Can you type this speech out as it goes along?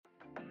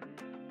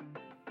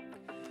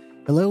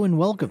Hello and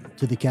welcome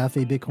to the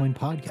Café Bitcoin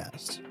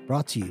podcast,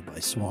 brought to you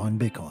by Swan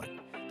Bitcoin,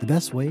 the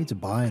best way to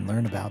buy and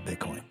learn about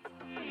Bitcoin.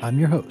 I'm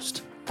your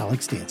host,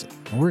 Alex Danzig,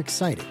 and we're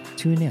excited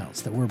to announce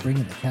that we're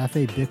bringing the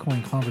Café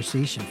Bitcoin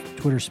conversation from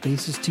Twitter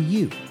Spaces to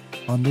you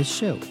on this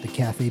show, the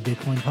Café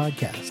Bitcoin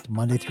podcast,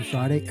 Monday through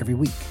Friday every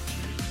week.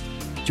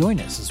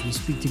 Join us as we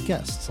speak to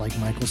guests like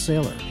Michael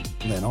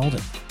Saylor, Len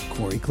Alden,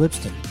 Corey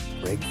Clipston,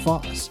 Greg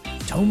Foss,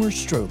 Tomer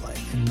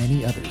Strolight, and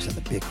many others in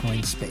the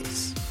Bitcoin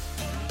space.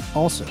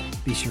 Also,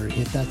 be sure to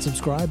hit that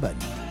subscribe button.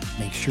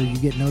 Make sure you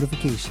get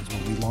notifications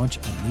when we launch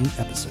a new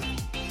episode.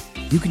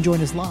 You can join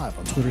us live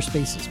on Twitter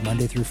Spaces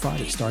Monday through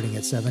Friday starting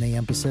at 7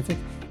 a.m. Pacific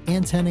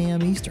and 10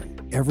 a.m.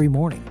 Eastern every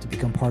morning to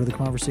become part of the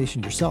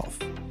conversation yourself.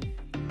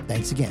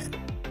 Thanks again.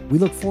 We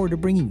look forward to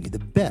bringing you the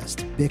best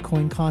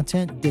Bitcoin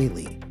content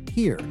daily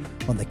here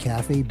on the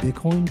Café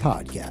Bitcoin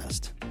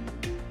podcast.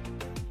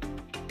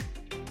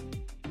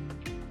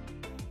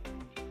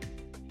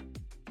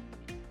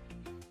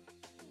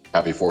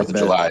 Happy 4th of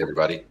July,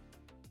 everybody.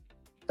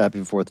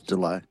 Happy 4th of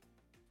July.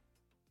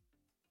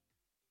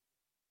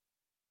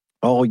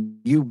 Oh,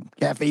 you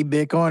Cafe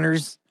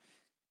Bitcoiners,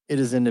 it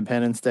is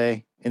Independence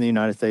Day in the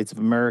United States of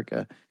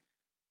America,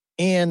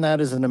 and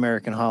that is an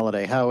American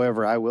holiday.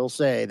 However, I will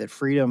say that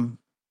freedom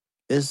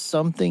is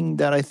something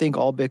that I think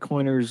all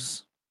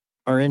Bitcoiners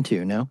are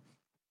into, no?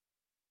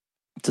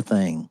 It's a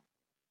thing.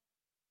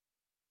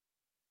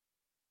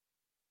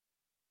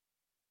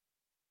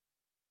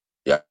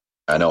 Yeah,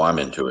 I know I'm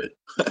into it.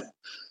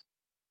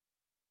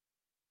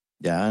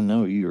 Yeah, I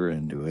know you're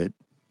into it,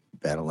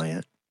 Battle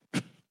Ant.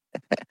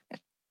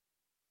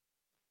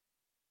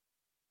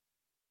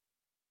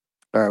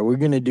 All right, we're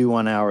going to do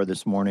 1 hour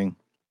this morning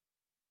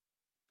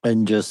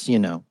and just,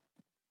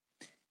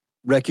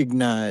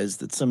 recognize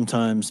that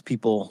sometimes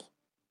people,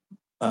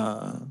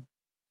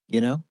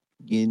 you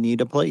need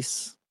a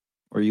place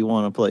or you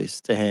want a place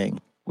to hang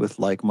with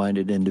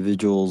like-minded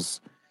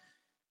individuals.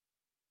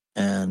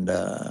 And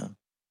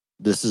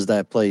this is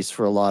that place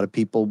for a lot of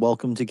people.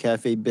 Welcome to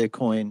Cafe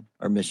Bitcoin.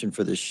 Our mission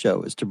for this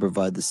show is to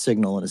provide the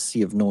signal in a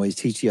sea of noise,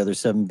 teach the other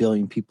 7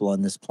 billion people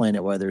on this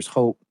planet why there's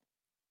hope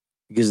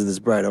because of this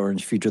bright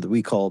orange future that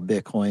we call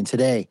Bitcoin.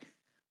 Today,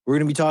 we're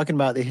going to be talking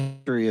about the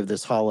history of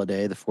this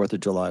holiday, the 4th of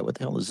July. What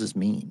the hell does this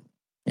mean?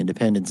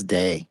 Independence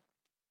Day.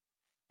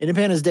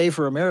 Independence Day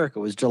for America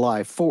was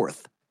July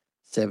 4th,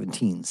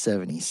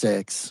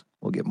 1776.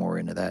 We'll get more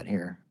into that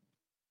here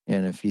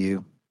in a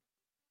few.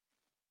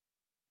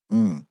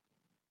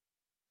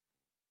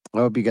 I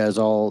hope you guys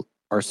all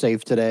are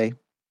safe today.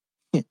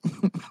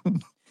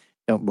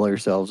 Don't blow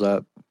yourselves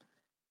up.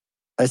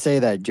 I say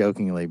that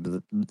jokingly,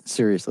 but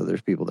seriously,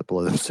 there's people that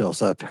blow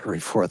themselves up every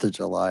 4th of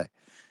July.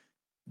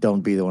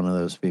 Don't be one of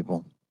those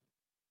people.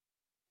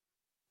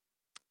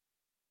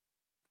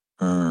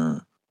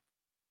 All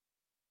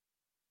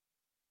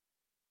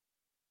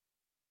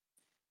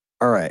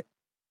right.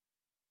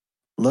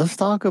 Let's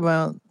talk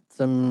about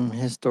some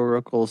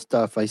historical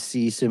stuff. I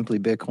see Simply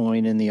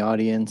Bitcoin in the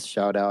audience.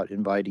 Shout out,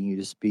 inviting you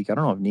to speak. I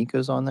don't know if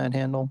Nico's on that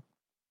handle.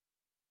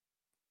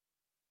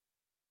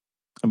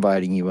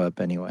 Inviting you up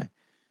anyway.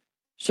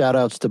 Shout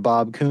outs to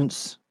Bob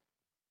Kuntz,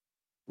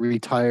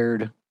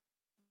 retired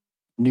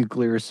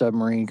nuclear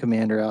submarine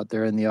commander out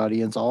there in the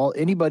audience.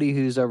 Anybody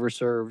who's ever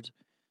served,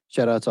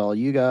 shout out to all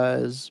you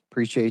guys.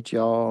 Appreciate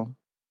y'all.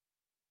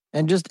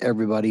 And just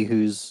everybody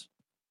who's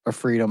a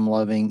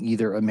freedom-loving,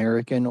 either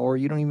American or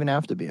you don't even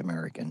have to be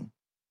American.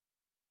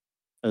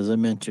 As I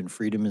mentioned,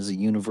 freedom is a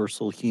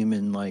universal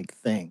human-like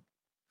thing.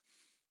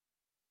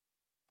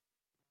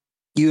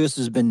 U.S.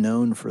 has been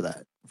known for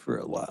that for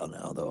a while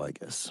now, though, I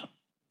guess.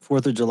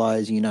 4th of July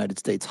is a United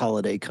States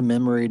holiday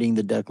commemorating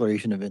the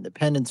Declaration of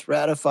Independence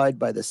ratified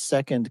by the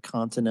Second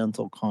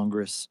Continental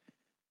Congress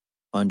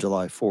on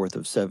July 4th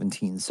of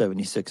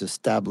 1776,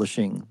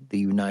 establishing the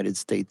United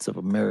States of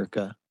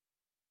America.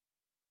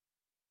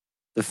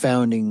 The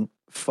founding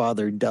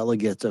father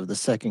delegates of the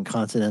Second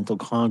Continental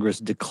Congress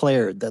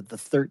declared that the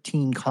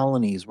 13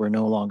 colonies were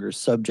no longer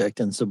subject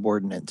and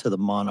subordinate to the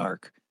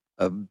monarch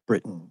of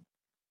Britain,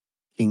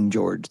 King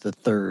George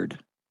III.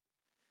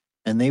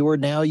 And they were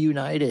now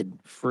united,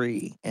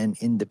 free, and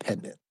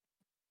independent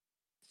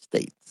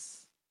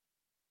states.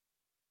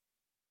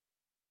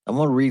 I'm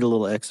going to read a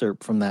little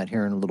excerpt from that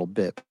here in a little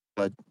bit.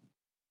 But,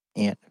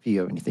 Ant, if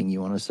you have anything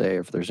you want to say, or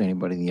if there's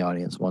anybody in the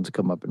audience who wants to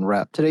come up and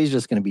rap, today's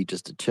just going to be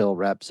just a chill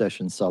rap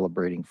session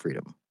celebrating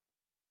freedom.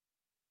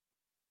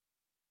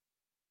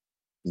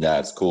 Yeah,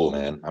 it's cool,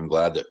 man. I'm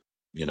glad that,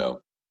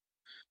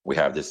 we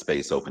have this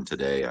space open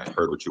today. I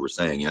heard what you were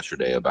saying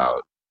yesterday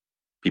about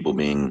people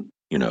being,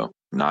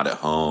 not at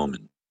home.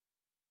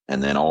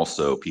 And then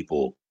also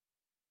people,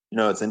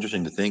 it's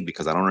interesting to think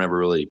because I don't ever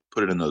really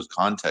put it in those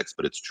contexts,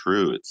 but it's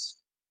true. It's,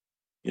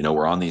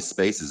 we're on these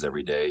spaces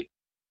every day.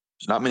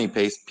 There's not many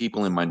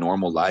people in my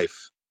normal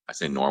life. I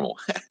say normal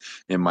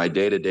in my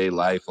day-to-day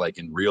life, like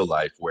in real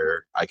life,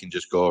 where I can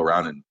just go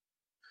around and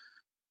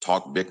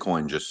talk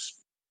Bitcoin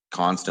just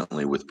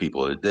constantly with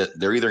people.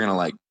 They're either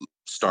going to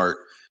start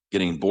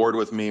getting bored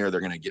with me or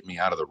they're going to get me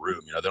out of the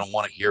room. They don't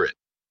want to hear it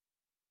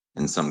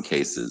in some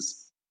cases.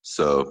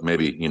 So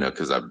maybe,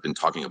 because I've been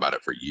talking about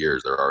it for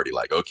years, they're already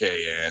like,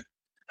 okay, Ant,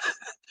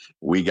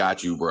 we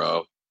got you,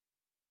 bro.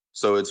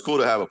 So it's cool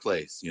to have a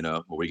place,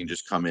 where we can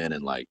just come in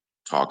and like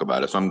talk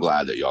about it. So I'm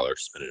glad that y'all are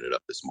spinning it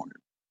up this morning.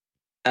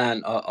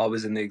 And I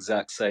was in the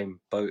exact same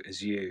boat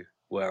as you,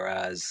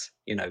 whereas,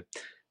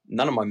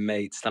 none of my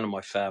mates, none of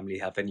my family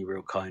have any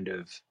real kind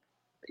of,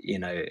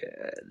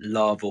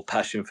 love or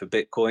passion for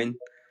Bitcoin.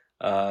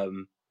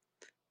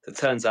 It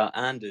turns out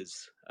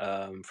Anders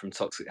from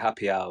Toxic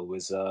Happy Hour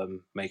was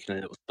making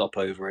a little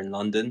stopover in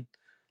London,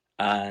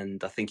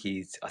 and I think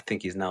he's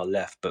now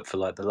left. But for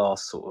like the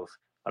last sort of,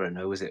 I don't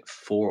know, was it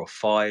 4 or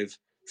 5,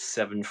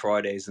 7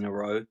 Fridays in a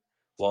row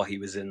while he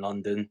was in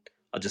London,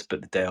 I just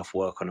put the day off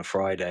work on a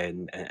Friday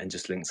and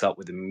just links up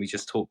with him, and we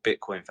just talk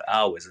Bitcoin for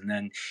hours. And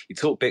then you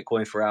talk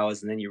Bitcoin for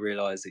hours, and then you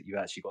realize that you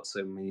actually got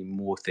so many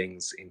more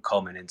things in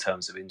common in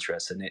terms of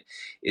interest. And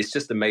it's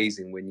just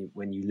amazing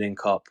when you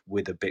link up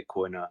with a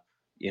Bitcoiner,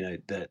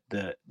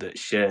 that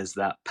shares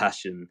that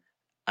passion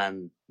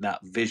and that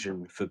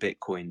vision for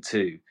Bitcoin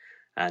too.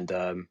 And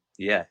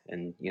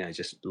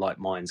just like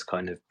minds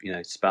kind of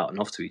spouting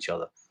off to each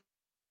other.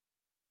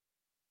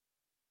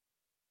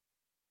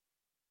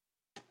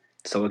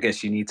 So I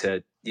guess you need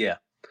to,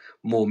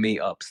 more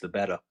meetups, the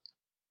better.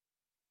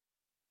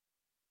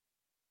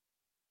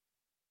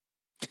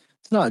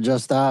 It's not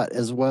just that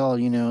as well.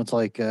 It's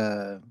like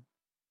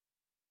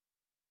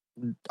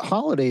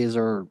holidays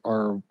are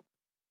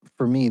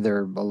for me,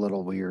 they're a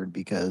little weird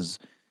because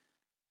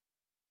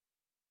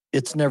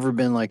it's never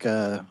been like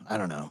a, I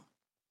don't know,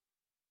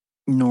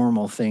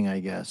 normal thing, I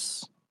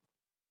guess.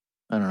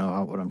 I don't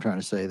know what I'm trying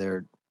to say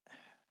there.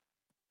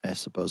 I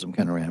suppose I'm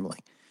kind of rambling.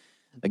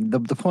 Like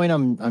the point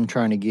I'm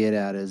trying to get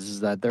at is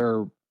that there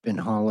have been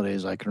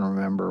holidays I can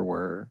remember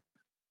where,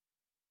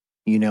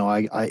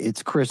 I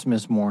it's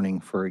Christmas morning,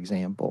 for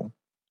example,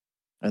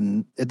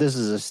 and this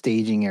is a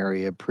staging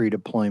area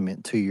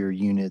pre-deployment to your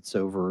units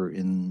over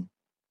in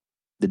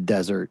the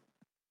desert,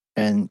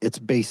 and it's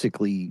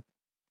basically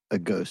a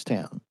ghost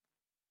town,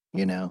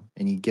 and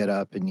you get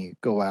up and you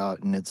go out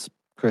and it's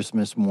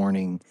Christmas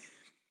morning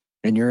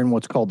and you're in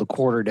what's called the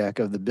quarterdeck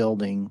of the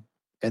building,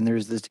 and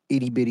there's this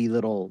itty bitty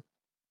little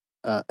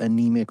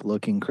anemic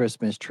looking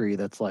Christmas tree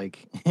that's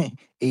like 8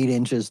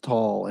 inches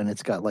tall, and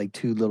it's got like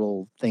 2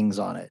 little things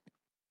on it,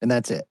 and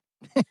that's it.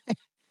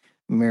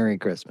 Merry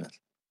Christmas.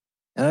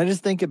 And I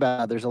just think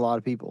about there's a lot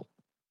of people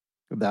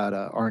that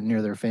aren't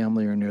near their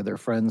family or near their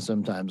friends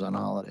sometimes on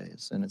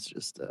holidays, and it's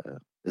just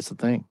it's a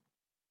thing.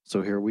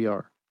 So here we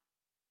are.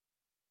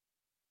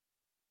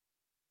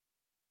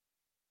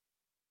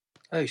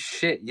 Oh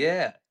shit!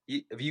 Yeah,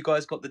 have you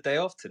guys got the day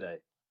off today?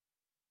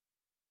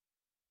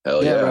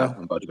 Hell yeah, bro.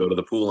 I'm about to go to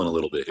the pool in a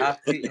little bit here.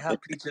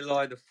 Happy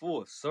July the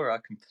 4th. Sorry, I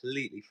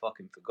completely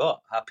fucking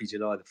forgot. Happy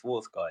July the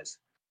 4th, guys.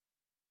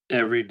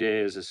 Every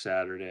day is a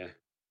Saturday.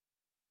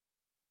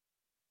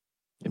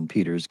 In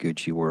Peter's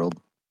Gucci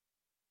world.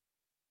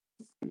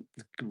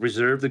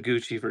 Reserve the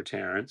Gucci for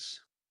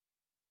Terrence.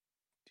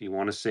 Do you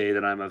want to say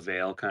that I'm a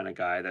Vail kind of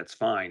guy? That's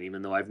fine,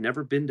 even though I've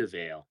never been to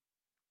Vail.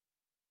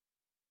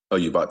 Oh,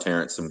 you bought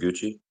Terrence some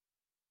Gucci?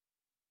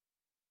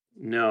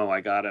 No,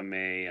 I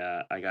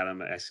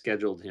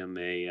scheduled him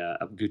a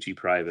Gucci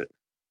private.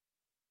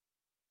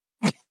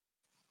 I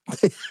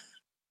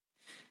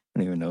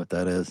don't even know what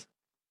that is.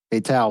 Hey,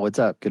 Tal, what's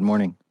up? Good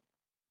morning.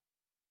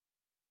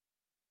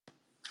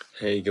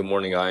 Hey, good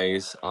morning,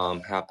 guys.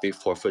 Happy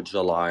 4th of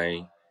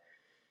July.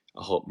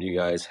 I hope you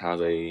guys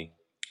have a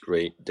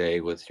great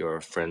day with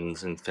your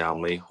friends and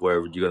family,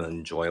 whoever you're going to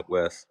enjoy it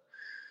with.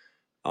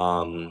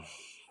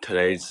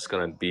 Today's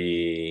going to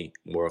be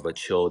more of a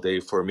chill day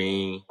for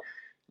me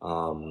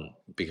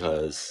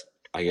because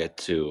I get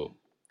to,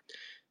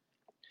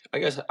 I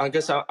guess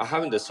I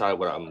haven't decided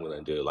what I'm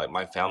going to do. Like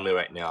my family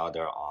right now,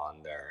 they're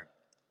on their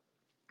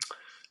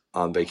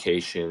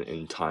vacation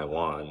in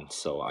Taiwan,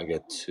 so I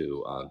get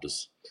to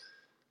just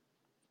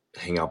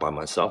hang out by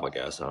myself, I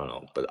guess. I don't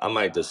know, but I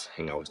might just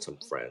hang out with some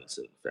friends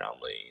and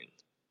family.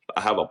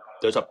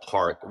 There's a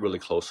park really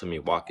close to me,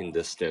 walking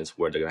distance,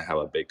 where they're gonna have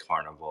a big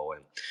carnival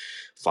and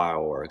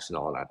fireworks and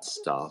all that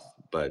stuff.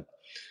 But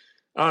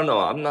I don't know,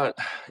 I'm not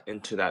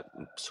into that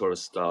sort of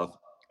stuff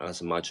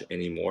as much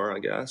anymore, I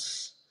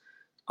guess.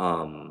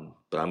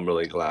 But I'm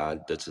really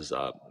glad this is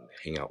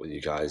hang out with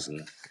you guys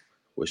and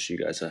wish you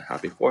guys a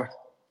happy 4th.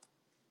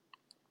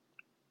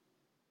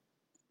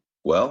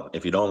 Well,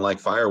 if you don't like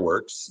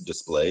fireworks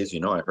displays,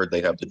 I heard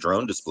they have the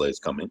drone displays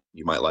coming.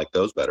 You might like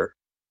those better.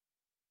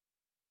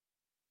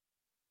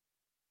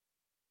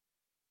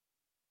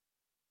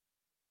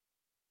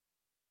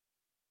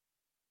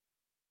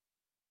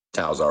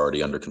 Tao's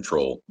already under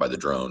control by the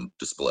drone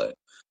display.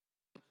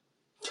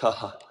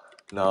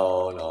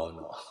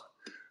 No.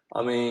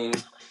 I mean,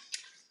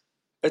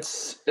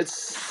 it's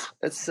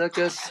I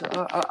guess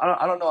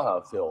I don't know how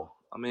to feel.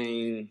 I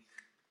mean,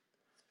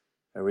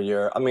 every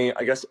year. I mean,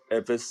 I guess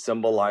if it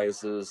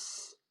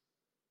symbolizes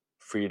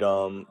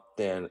freedom,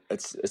 then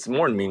it's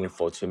more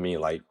meaningful to me.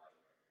 Like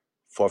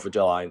 4th of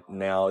July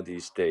now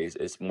these days,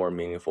 it's more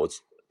meaningful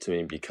to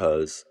me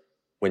because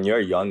when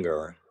you're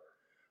younger,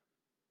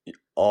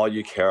 all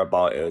you care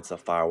about is the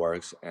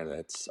fireworks, and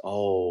it's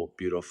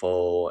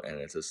beautiful,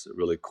 and it's just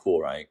really cool,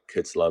 right?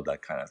 Kids love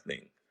that kind of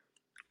thing.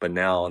 But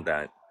now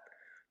that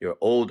you're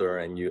older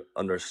and you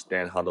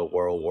understand how the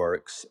world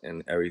works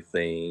and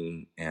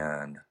everything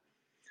and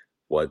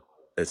what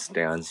it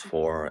stands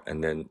for,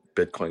 and then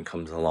Bitcoin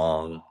comes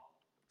along,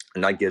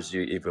 and that gives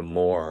you even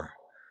more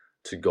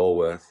to go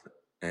with,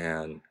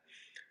 and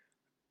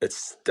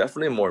it's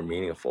definitely more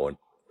meaningful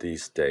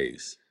these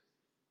days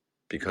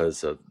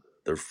because of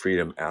the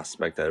freedom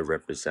aspect that it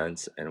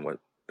represents and what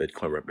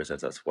Bitcoin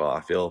represents as well.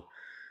 I feel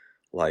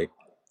like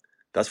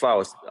that's why I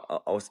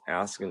was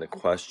asking the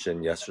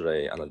question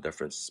yesterday on a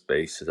different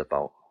spaces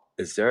about,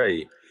 is there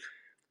a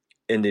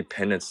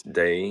Independence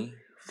Day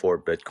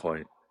for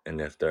Bitcoin,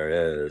 and if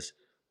there is,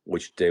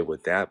 which day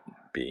would that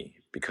be?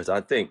 Because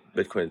I think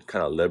Bitcoin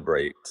kind of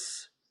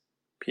liberates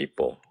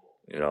people.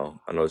 You know,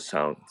 I know it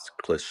sounds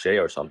cliche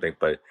or something,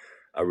 but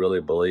I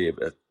really believe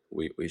that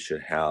we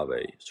should have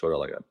a sort of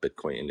like a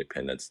Bitcoin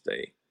Independence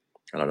Day.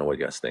 I don't know what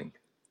you guys think.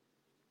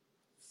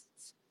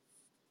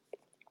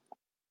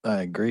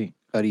 I agree.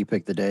 How do you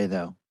pick the day,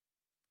 though?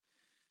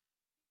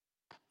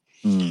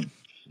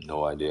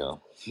 No idea.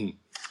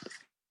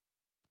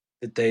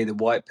 The day the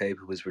white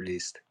paper was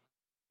released.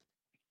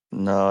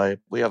 No,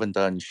 we haven't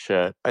done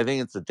shit. I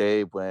think it's the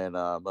day when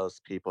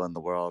most people in the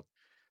world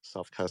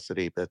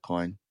self-custody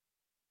Bitcoin.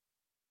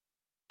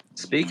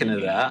 Speaking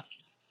of that,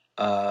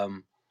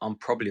 I'm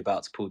probably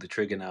about to pull the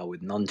trigger now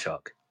with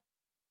Nunchuck.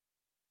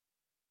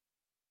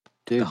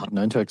 Dude,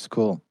 Nunchuck's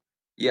cool.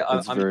 Yeah,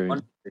 It's very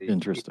honestly,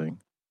 interesting.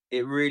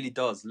 It really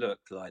does look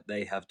like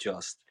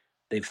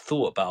they've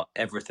thought about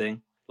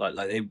everything. Like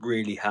they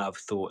really have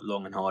thought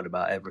long and hard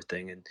about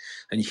everything.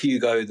 And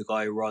Hugo, the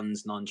guy who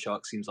runs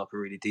Nunchuck, seems like a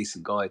really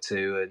decent guy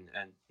too.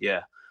 And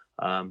yeah,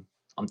 I'm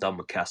done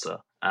with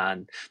Casa.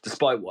 And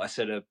despite what I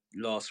said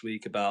last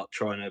week about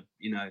trying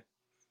to,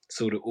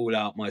 sort it all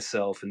out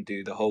myself and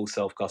do the whole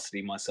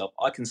self-custody myself,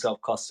 I can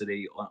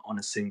self-custody on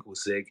a single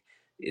sig.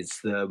 It's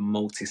the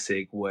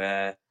multi-sig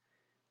where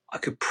I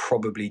could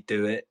probably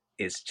do it.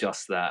 It's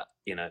just that,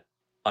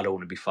 I don't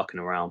want to be fucking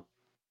around.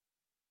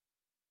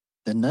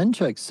 The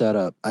Nunchuck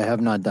setup, I have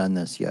not done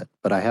this yet,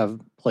 but I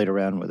have played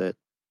around with it.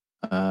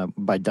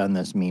 By done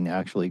this, mean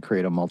actually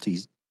create a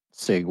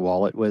multi-sig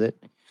wallet with it.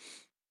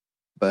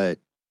 But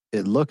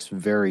it looks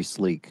very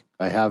sleek.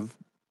 I have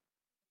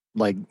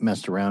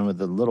messed around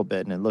with it a little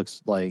bit, and it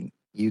looks like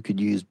you could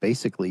use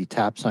basically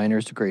tap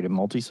signers to create a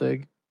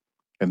multi-sig.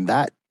 And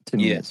that to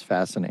me is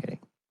fascinating.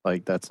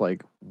 That's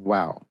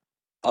wow.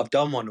 I've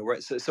done one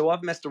already. So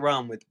I've messed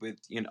around with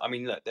I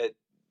mean, look,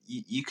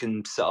 you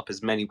can set up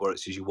as many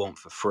wallets as you want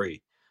for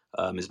free,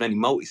 as many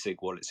multi-sig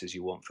wallets as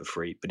you want for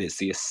free, but it's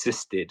the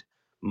assisted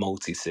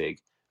multi-sig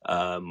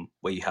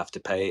where you have to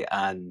pay.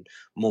 And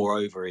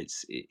moreover,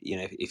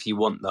 if you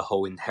want the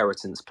whole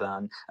inheritance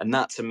plan, and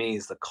that to me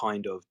is the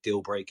kind of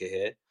deal breaker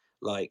here.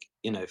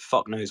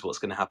 Fuck knows what's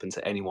going to happen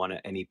to anyone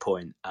at any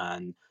point,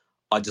 and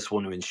I just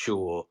want to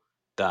ensure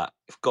that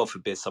if God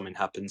forbid something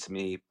happened to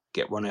me,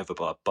 get run over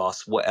by a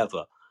bus,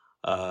 whatever,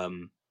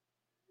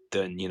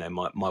 then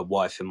my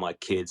wife and my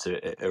kids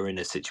are in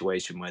a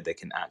situation where they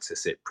can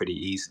access it pretty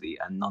easily.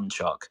 And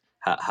Nunchuck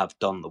have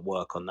done the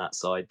work on that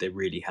side. They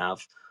really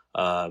have.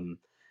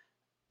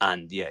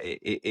 And yeah,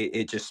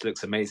 it just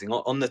looks amazing.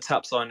 On the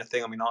tap signer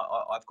thing, I mean,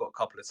 I've got a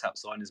couple of tap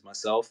signers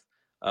myself.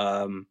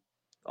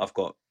 I've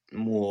got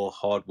more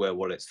hardware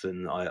wallets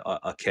than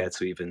I care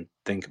to even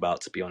think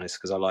about, to be honest,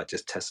 because I like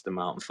just test them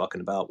out and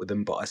fucking about with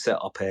them. But I set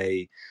up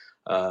a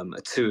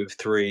 2 of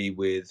 3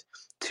 with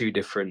 2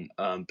 different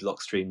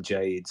Blockstream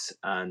Jades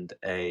and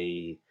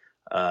a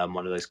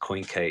one of those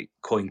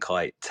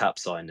CoinKite tap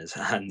signers.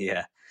 And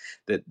yeah,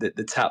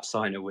 the tap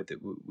signer with the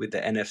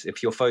NFC,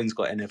 if your phone's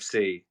got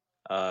NFC,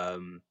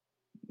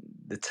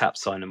 the tap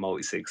signer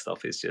multi-sig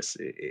stuff is just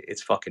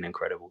it's fucking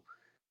incredible.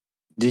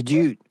 Did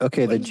you What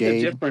the is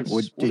Jade? the difference?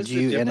 What What did is the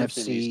you difference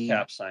in NFC? these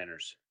tap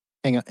signers?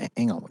 Hang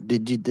on.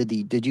 Did you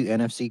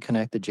NFC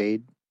connect the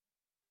Jade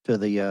to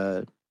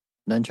the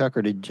Nunchuck,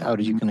 or how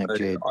did you connect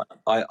Jade?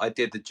 I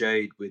did the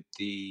Jade with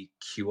the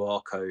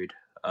QR code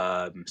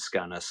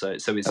scanner, so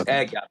it's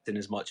air gapped in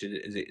as much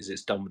as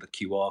it's done with the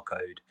QR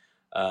code.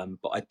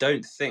 But I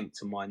don't think,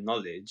 to my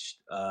knowledge,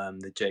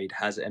 the Jade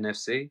has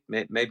NFC.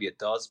 Maybe it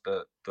does,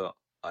 but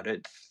I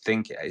don't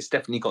think it's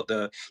definitely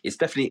it's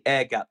definitely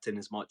air gapped in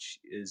as much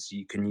as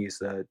you can use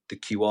the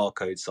QR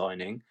code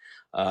signing.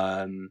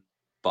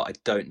 But I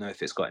don't know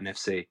if it's got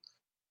NFC.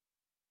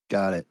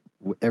 Got it.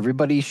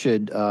 Everybody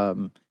should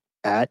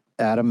at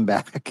Adam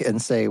back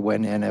and say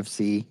when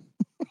NFC.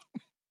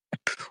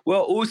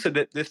 Well, also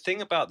the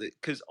thing about it,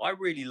 because I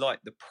really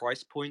like the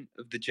price point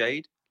of the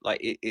Jade. Like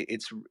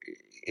it's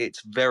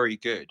very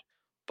good,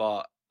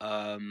 but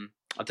I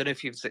don't know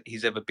if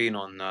he's ever been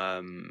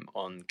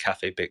on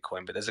Cafe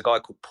Bitcoin, but there's a guy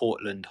called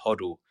Portland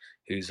Hoddle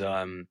who's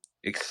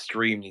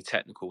extremely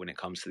technical when it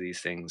comes to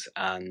these things.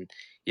 And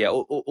yeah,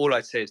 all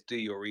I'd say is do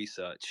your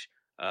research.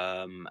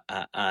 And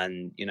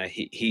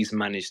he's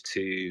managed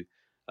to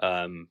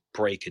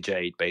break a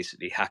Jade,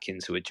 basically hack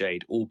into a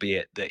Jade,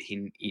 albeit that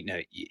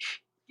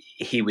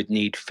he would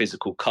need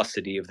physical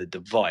custody of the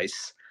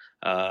device.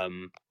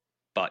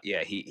 But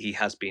yeah, he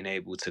has been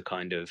able to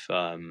kind of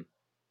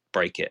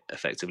break it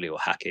effectively or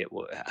hack it,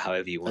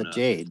 however you want to.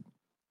 Jade.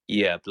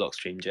 Yeah,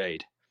 Blockstream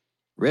Jade.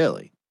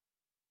 Really?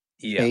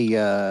 Yeah.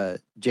 Hey,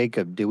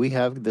 Jacob, do we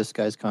have this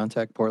guy's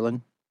contact,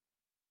 Portland?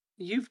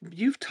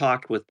 You've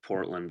talked with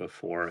Portland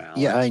before, Alex.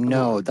 Yeah, I Come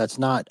know. on. That's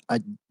not.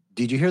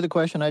 Did you hear the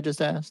question I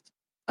just asked?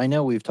 I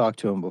know we've talked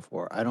to him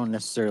before. I don't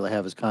necessarily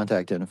have his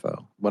contact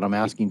info. What I'm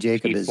asking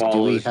Jacob He is, do we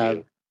follows have?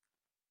 you.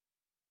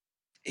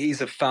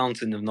 He's a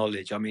fountain of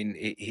knowledge. I mean,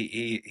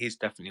 he's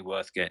definitely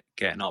worth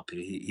getting up.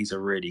 He's a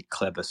really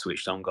clever,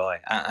 switched on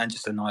guy, and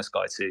just a nice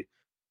guy too.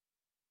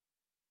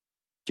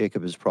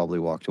 Jacob has probably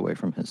walked away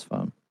from his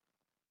phone.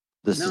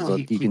 No,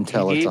 You can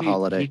tell it's a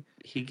holiday.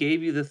 He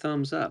gave you the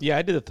thumbs up. Yeah,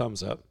 I did a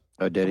thumbs up.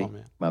 Oh, did he? Oh,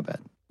 man. My bad.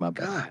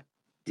 God,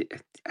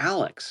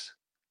 Alex,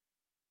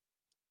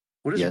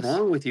 what is Yes.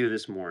 wrong with you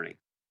this morning?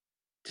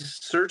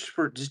 Just search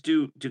for. Just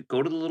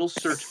go to the little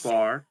search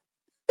bar,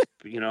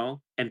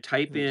 and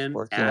type He's in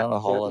working at on a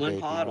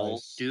Portland holiday Hoddle.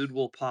 device. Dude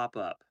will pop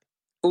up.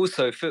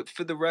 Also,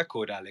 for the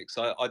record, Alex,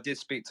 I did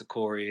speak to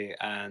Corey,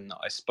 and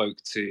I spoke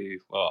to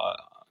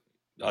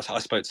I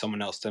spoke to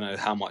someone else. Don't know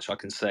how much I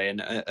can say,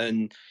 and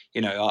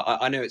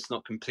I know it's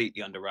not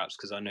completely under wraps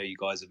because I know you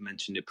guys have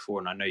mentioned it before,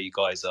 and I know you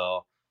guys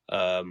are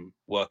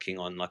working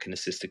on like an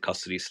assisted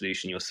custody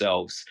solution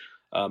yourselves.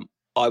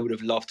 I would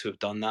have loved to have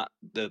done that.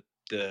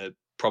 The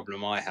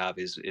problem I have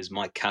is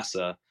my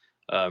CASA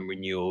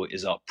renewal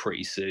is up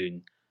pretty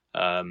soon.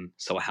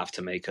 So I have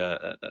to make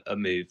a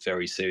move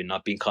very soon.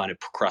 I've been kind of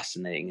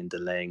procrastinating and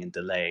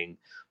delaying.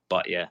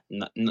 But yeah,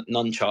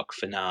 Nunchuck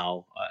for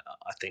now,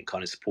 I think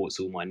kind of supports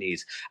all my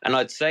needs. And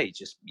I'd say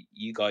just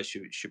you guys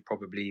should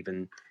probably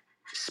even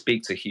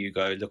speak to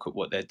Hugo, look at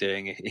what they're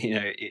doing,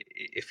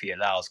 if he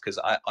allows, because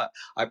I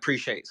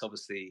appreciate it's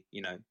obviously,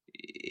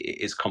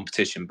 it's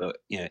competition, but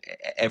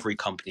every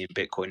company in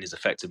Bitcoin is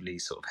effectively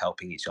sort of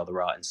helping each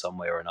other out in some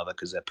way or another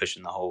because they're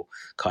pushing the whole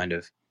kind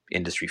of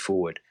industry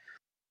forward.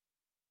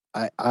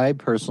 I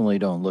personally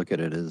don't look at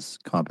it as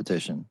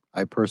competition.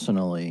 I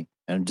personally,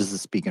 and this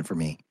is speaking for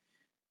me,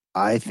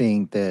 I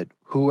think that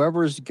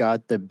whoever's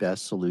got the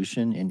best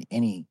solution in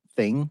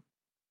anything,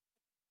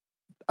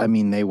 I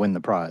mean, they win the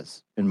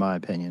prize, in my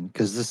opinion,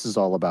 because this is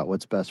all about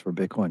what's best for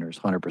Bitcoiners,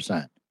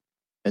 100%.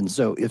 And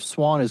so if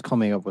Swan is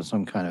coming up with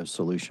some kind of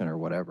solution or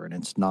whatever, and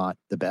it's not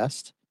the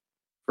best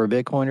for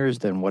Bitcoiners,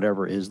 then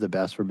whatever is the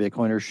best for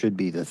Bitcoiners should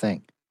be the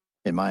thing,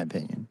 in my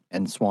opinion.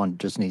 And Swan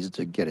just needs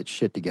to get its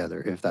shit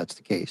together if that's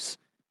the case.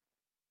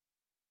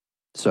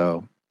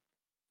 So,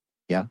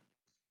 yeah.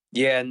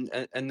 Yeah,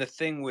 and the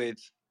thing with,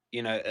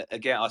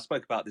 again, I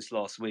spoke about this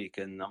last week,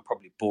 and I'm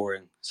probably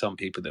boring some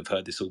people that have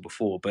heard this all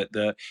before, but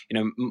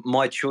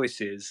my choice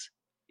is,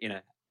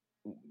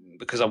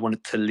 because I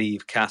wanted to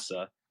leave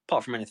CASA.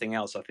 Apart from anything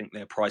else, I think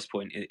their price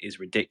point is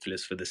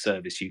ridiculous for the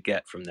service you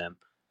get from them,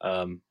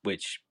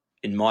 which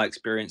in my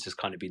experience has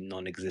kind of been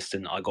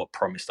non-existent. I got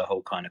promised a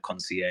whole kind of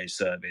concierge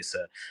service,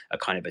 a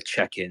kind of a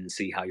check-in,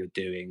 see how you're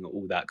doing,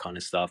 all that kind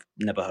of stuff.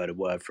 Never heard a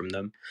word from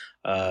them.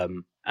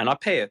 And I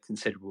pay a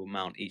considerable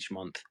amount each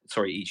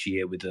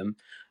year with them.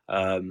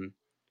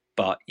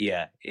 But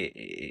yeah,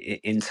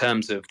 in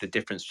terms of the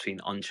difference between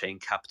on-chain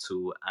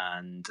capital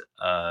and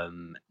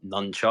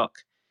Nunchuck,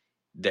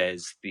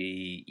 there's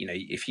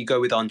if you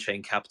go with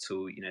on-chain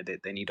capital,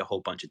 they need a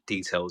whole bunch of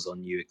details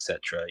on you,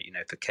 etc.,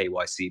 for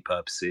KYC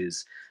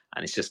purposes,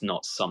 and it's just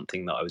not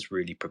something that I was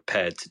really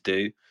prepared to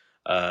do.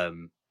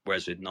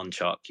 Whereas with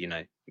Nunchuck,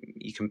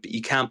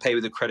 you can pay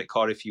with a credit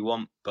card if you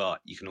want,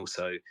 but you can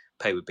also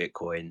pay with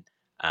Bitcoin,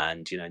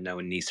 and no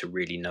one needs to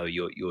really know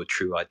your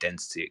true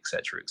identity,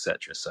 etc.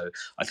 So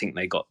I think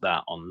they got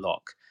that on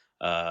lock.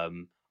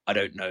 I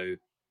don't know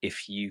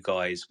if you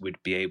guys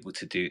would be able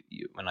to do,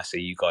 when I say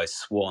you guys,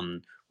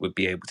 Swan would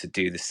be able to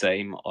do the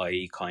same,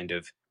 i.e. kind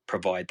of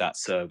provide that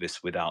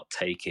service without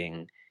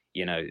taking,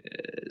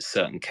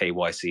 certain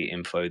KYC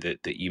info that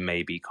you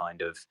may be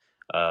kind of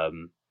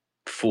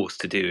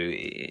forced to do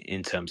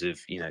in terms of,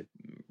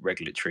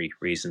 regulatory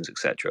reasons,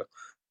 etc.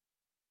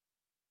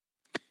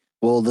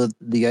 Well,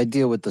 the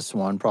idea with the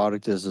Swan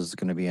product is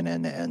going to be an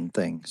end-to-end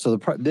thing. So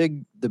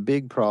the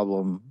big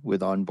problem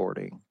with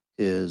onboarding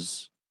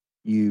is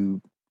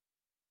you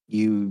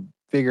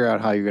figure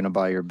out how you're going to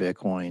buy your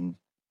Bitcoin,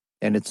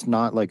 and it's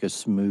not like a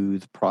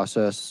smooth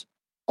process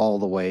all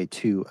the way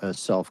to a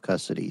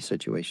self-custody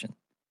situation.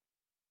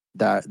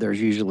 That there's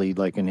usually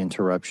like an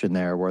interruption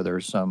there where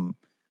there's some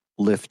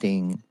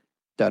lifting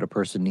that a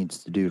person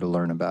needs to do to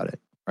learn about it,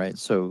 right?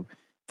 So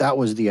that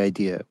was the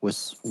idea with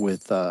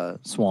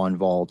Swan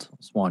Vault,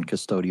 Swan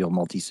Custodial,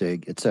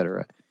 Multisig,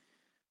 etc.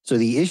 So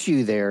the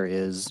issue there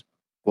is,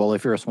 well,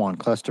 if you're a Swan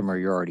customer,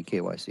 you're already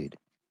KYC'd.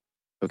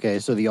 Okay,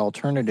 so the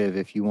alternative,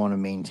 if you want to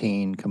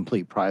maintain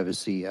complete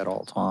privacy at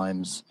all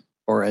times,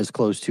 or as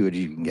close to it as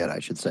you can get, I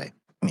should say,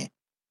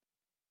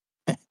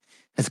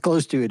 as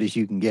close to it as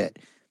you can get,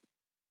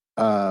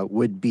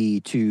 would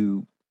be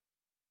to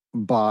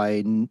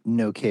buy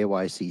no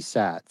KYC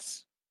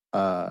sats.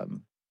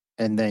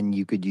 And then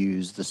you could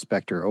use the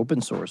Spectre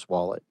open source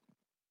wallet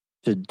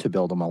to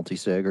build a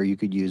multi-sig, or you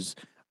could use.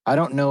 I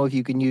don't know if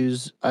you can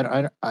use.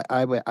 I'd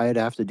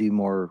have to do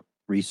more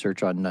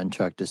research on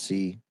Nunchuck to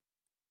see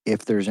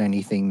if there's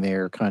anything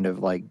there, kind of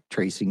like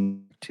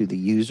tracing to the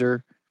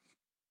user.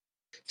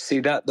 See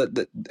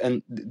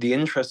and the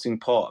interesting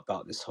part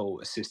about this whole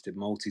assisted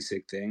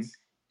multi-sig thing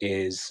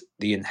is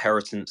the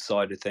inheritance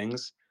side of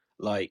things.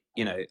 Like,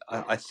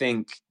 I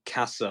think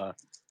Casa,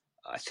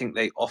 I think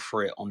they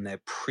offer it on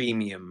their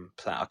premium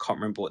plan. I can't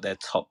remember what their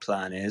top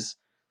plan is,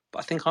 but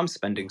I think I'm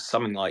spending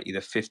something like either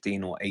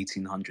 $1,500 or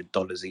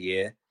 $1,800 a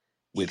year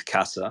with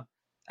Casa,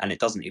 and it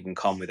doesn't even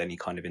come with any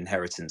kind of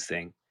inheritance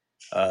thing.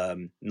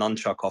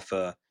 Nunchuck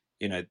offer,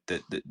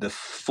 the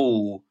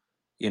full,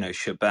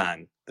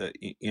 shebang,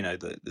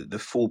 the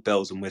full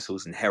bells and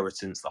whistles,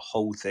 inheritance, the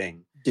whole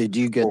thing. Did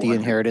you get the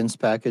inheritance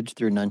package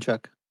through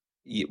Nunchuck?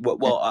 Yeah,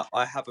 well,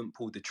 I haven't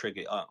pulled the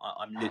trigger.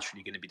 I'm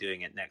literally going to be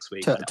doing it next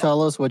week.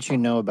 Tell us what you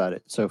know about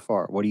it so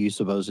far. What do you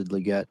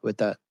supposedly get with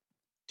that?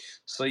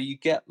 So you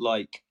get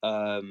like,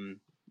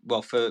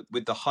 with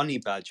the Honey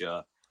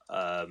Badger,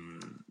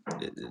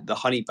 the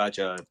Honey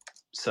Badger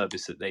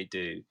service that they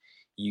do,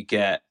 you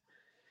get,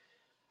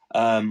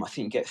 I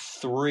think you get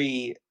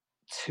 2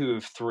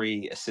 of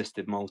 3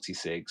 assisted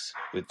multi-sigs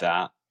with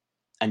that,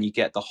 and you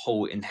get the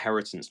whole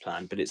inheritance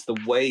plan. But it's the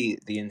way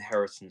the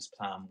inheritance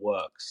plan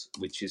works,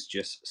 which is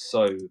just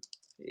so,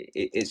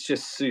 it's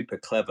just super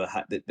clever.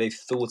 They've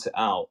thought it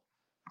out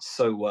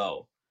so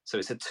well. So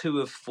it's a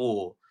 2 of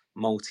 4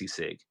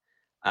 multi-sig,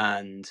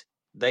 and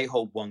they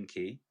hold 1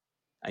 key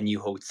and you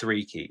hold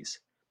 3 keys.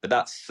 But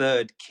that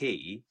third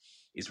key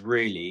is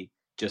really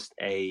just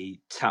a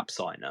tap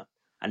signer,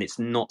 and it's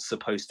not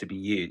supposed to be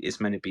used. It's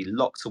meant to be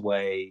locked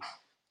away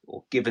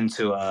or given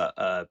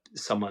to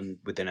someone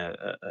within a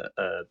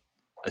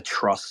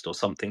trust or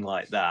something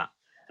like that,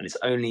 and it's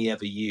only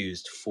ever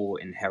used for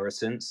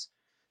inheritance.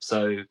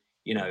 So,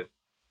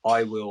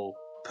 I will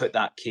put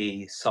that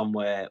key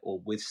somewhere, or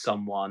with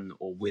someone,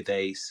 or with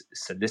a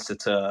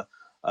solicitor,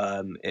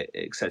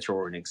 etc.,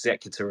 or an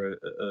executor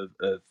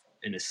of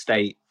an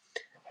estate,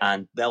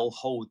 and they'll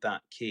hold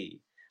that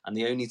key. And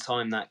the only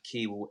time that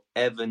key will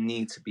ever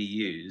need to be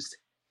used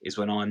is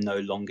when I'm no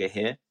longer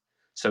here.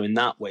 So in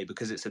that way,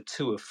 because it's a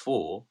 2 of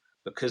 4,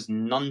 because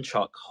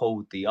Nunchuck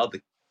hold the other,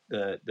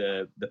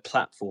 the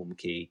platform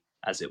key,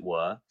 as it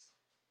were,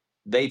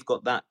 they've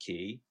got that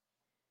key.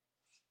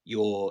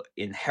 Your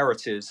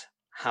inheritors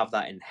have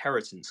that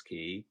inheritance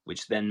key,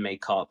 which then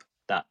make up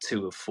that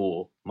 2 of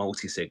 4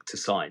 multi-sig to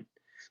sign.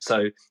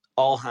 So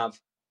I'll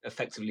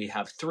effectively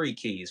have 3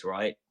 keys,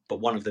 right?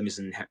 But one of them is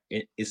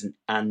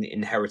an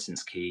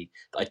inheritance key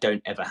that I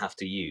don't ever have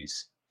to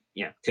use.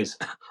 Yeah, because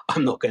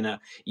I'm not going to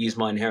use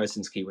my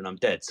inheritance key when I'm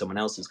dead. Someone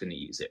else is going to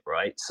use it,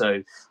 right?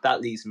 So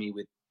that leaves me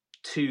with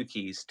 2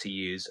 keys to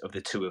use of the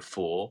 2 of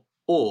 4,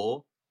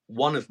 or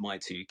one of my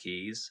 2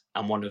 keys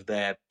and one of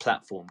their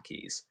platform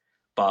keys.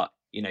 But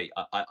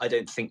I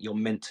don't think you're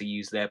meant to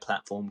use their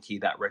platform key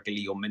that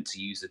regularly. You're meant to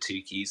use the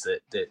 2 keys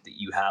that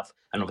you have,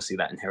 and obviously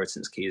that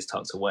inheritance key is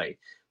tucked away.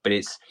 But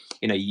it's,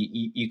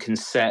 you can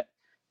set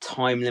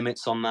time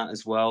limits on that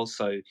as well.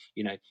 So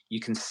you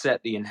can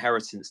set the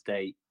inheritance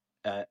date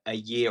a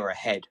year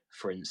ahead,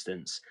 for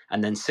instance,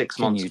 and then 6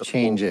 months. Can you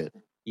change it?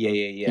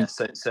 Yeah.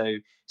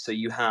 So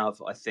you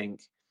have, I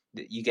think,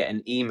 that you get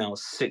an email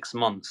 6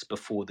 months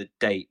before the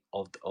date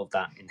of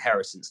that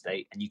inheritance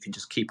date, and you can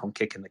just keep on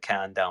kicking the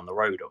can down the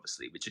road,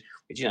 obviously. Which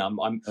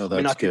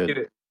I could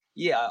do it.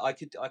 Yeah, I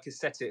could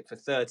set it for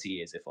 30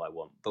 years if I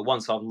want, but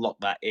once I've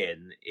locked that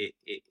in,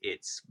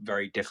 it's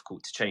very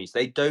difficult to change.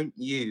 They don't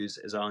use,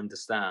 as I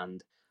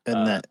understand.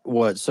 And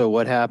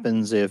what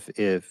happens if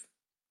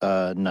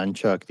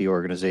Nunchuck, the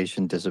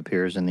organization,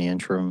 disappears in the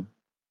interim?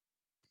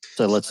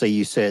 So let's say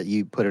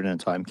you put it in a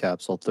time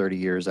capsule 30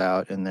 years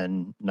out, and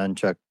then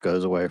Nunchuck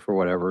goes away for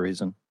whatever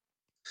reason.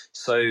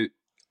 So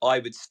I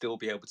would still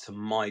be able to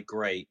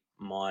migrate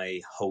my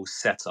whole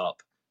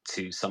setup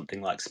to something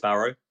like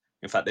Sparrow.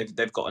 In fact,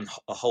 they've got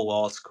a whole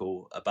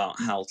article about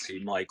how to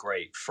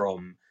migrate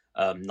from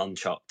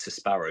Nunchuck to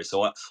Sparrow.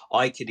 So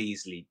I could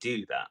easily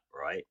do that,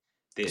 right?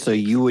 So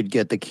you would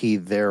get the key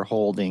they're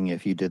holding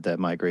if you did that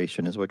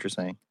migration, is what you're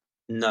saying?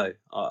 No,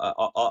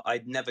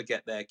 I'd never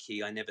get their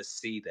key. I never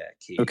see their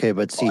key. Okay,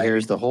 but see,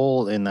 here's the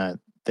hole in that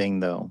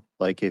thing, though.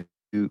 Like if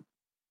you...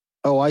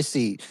 Oh, I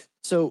see.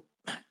 So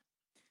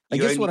I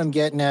guess what I'm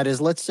getting at is,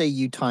 let's say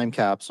you time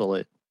capsule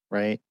it,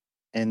 right?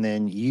 And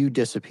then you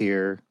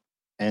disappear,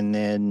 and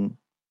then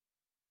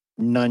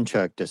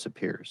Nunchuck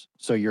disappears.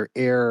 So your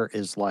heir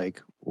is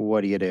like,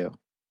 what do you do?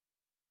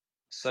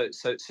 So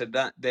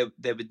that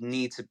there would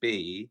need to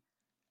be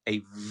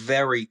a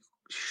very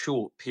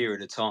short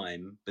period of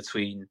time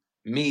between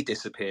me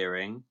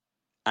disappearing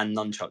and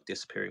Nunchuck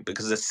disappearing,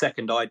 because the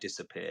second I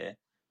disappear,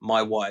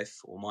 my wife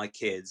or my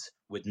kids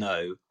would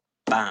know,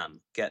 bam,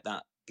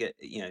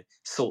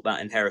 sort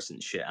that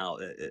inheritance shit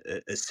out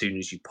as soon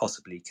as you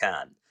possibly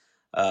can.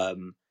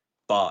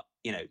 But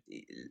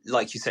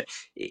like you said,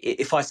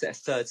 if I set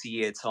a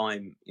 30-year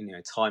time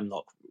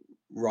lock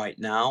right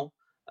now,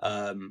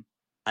 and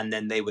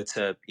then they were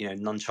to,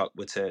 Nunchuck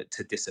were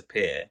to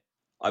disappear,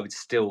 I would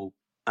still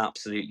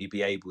absolutely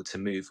be able to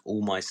move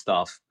all my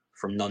stuff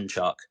from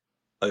Nunchuck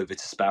over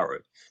to Sparrow,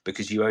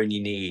 because you only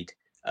need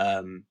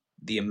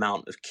the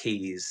amount of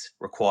keys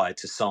required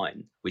to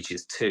sign, which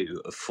is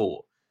 2 of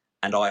 4.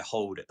 And I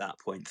hold at that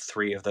point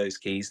 3 of those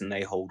keys and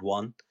they hold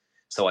 1.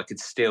 So I could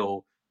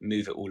still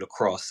move it all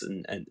across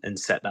and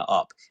set that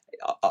up.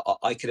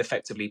 I could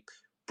effectively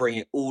bring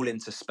it all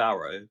into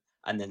Sparrow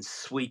and then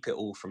sweep it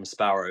all from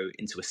Sparrow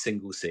into a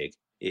single sig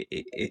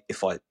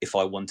if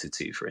I wanted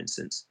to, for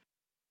instance.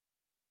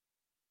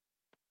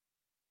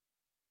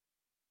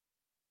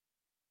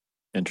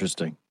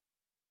 Interesting.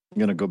 I'm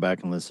going to go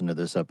back and listen to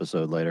this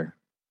episode later.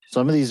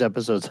 Some of these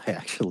episodes I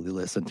actually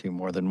listen to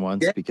more than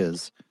once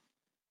because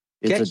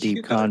it's a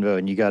deep convo,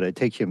 and it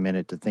takes you a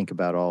minute to think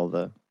about all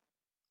the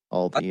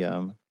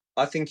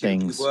I think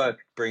things. It would be worth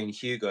bringing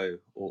Hugo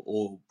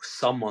or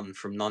someone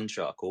from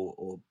Nunchuck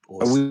or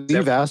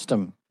we've asked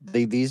them.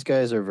 These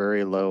guys are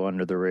very low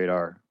under the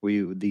radar.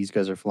 These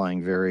guys are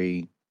flying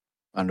very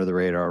under the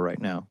radar right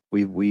now.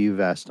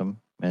 We've asked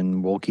them,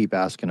 and we'll keep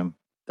asking them.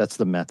 That's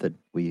the method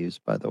we use,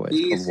 by the way.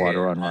 It's called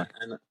water on muck.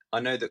 And I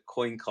know that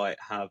CoinKite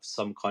have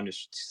some kind of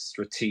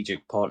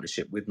strategic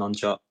partnership with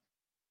Nunchuck.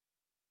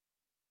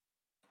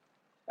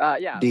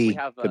 Yeah, D, we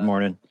have. Good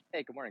morning.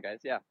 Hey, good morning,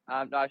 guys. Yeah, no,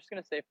 I was just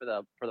gonna say for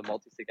the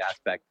multi-sig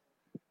aspect,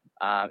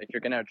 if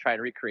you're gonna try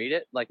to recreate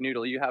it, like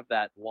Noodle, you have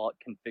that wallet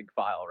config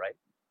file,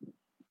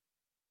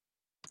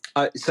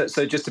 right?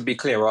 So just to be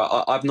clear,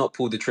 I've not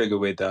pulled the trigger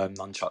with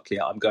Nunchuck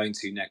yet. I'm going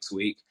to next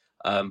week.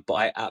 But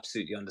I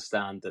absolutely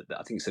understand that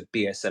I think it's a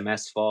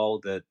BSMS file,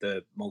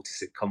 the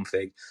multi-sig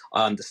config.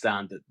 I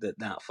understand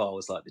that file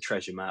is like the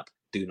treasure map.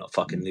 Do not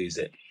fucking lose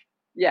it.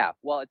 Yeah,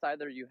 well, it's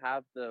either you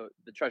have the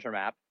treasure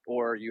map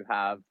or you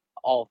have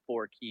all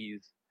 4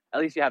 keys.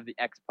 At least you have the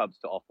X pubs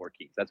to all 4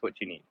 keys. That's what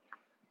you need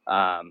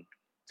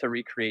to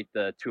recreate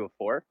the 2 of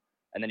 4.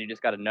 And then you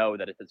just got to know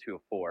that it's a 2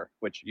 of 4,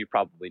 which you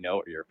probably know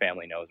or your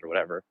family knows or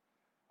whatever.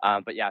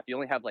 But yeah, if you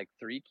only have like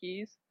 3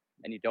 keys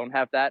and you don't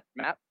have that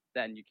map,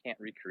 then you can't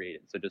recreate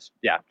it. So just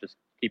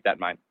keep that in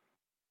mind.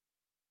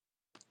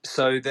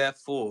 So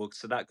therefore,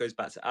 that goes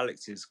back to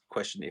Alex's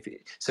question. If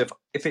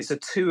it's a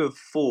 2 of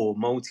 4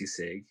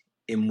 multi-sig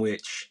in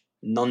which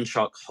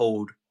Nunchuck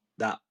hold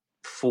that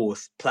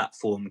 4th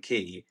platform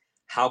key,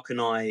 how can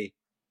I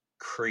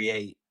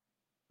create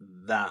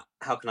that?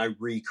 How can I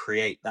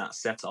recreate that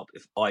setup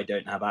if I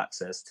don't have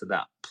access to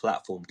that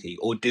platform key,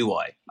 or do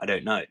I? I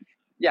don't know.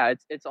 Yeah,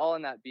 it's all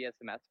in that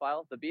BSMS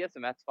file. The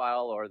BSMS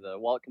file or the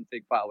wallet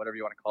config file, whatever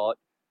you want to call it,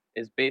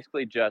 is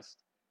basically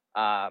just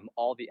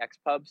all the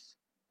XPubs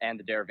and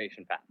the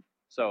derivation path.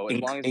 So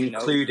as long as you know,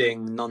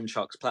 including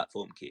Nunchuck's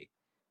platform key.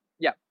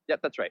 Yep,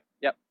 that's right.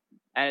 Yep,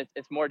 and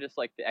it's more just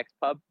like the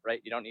XPub,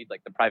 right? You don't need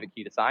like the private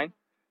key to sign,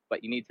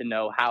 but you need to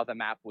know how the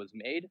map was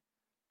made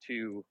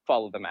to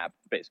follow the map,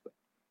 basically.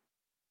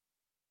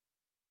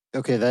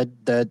 Okay,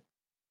 that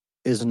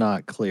is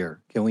not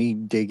clear. Can we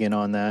dig in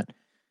on that?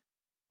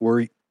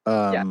 Can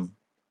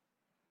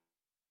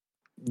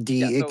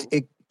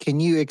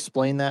you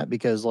explain that?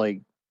 Because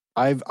like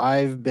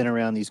I've been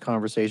around these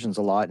conversations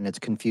a lot and it's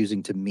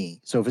confusing to me.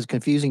 So if it's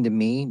confusing to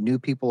me, new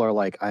people are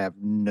like, I have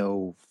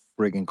no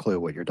friggin' clue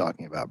what you're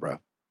talking about, bro.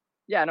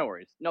 Yeah, no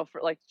worries. No, for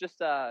like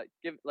just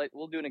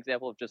we'll do an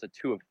example of just a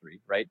 2 of 3,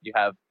 right? You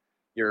have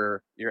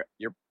your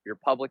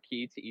public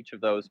key to each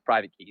of those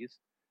private keys,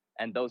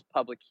 and those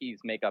public keys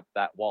make up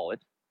that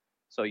wallet.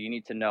 So you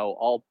need to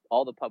know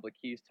all the public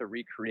keys to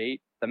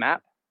recreate the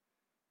map,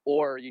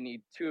 or you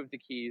need 2 of the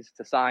keys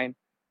to sign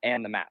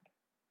and the map,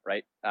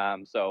 right?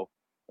 So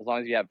as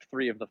long as you have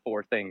 3 of the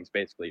 4 things,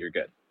 basically you're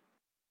good.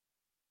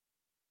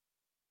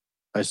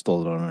 I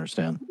still don't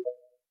understand.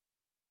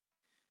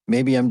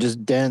 Maybe I'm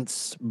just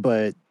dense,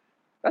 but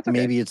that's okay.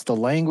 Maybe it's the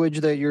language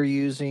that you're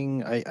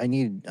using. I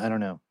don't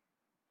know.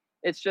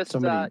 It's just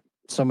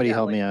somebody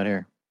help me out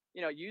here.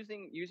 You know,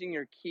 using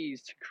your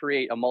keys to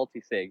create a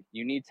multi-sig,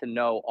 you need to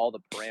know all the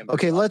parameters.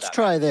 Okay, let's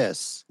try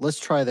this.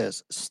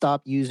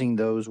 Stop using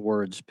those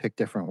words. Pick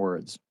different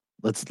words.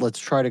 Let's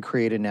try to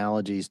create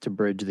analogies to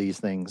bridge these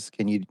things.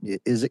 Can you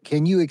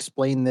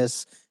explain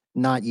this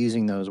not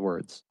using those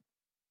words?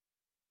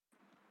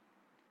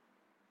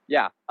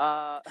 Yeah.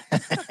 You're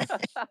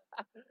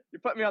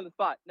putting me on the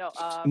spot.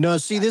 No,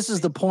 see, this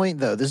is the point,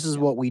 though. This is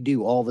what we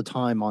do all the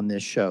time on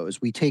this show is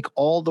we take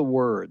all the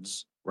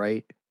words,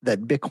 right, that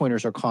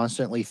Bitcoiners are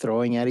constantly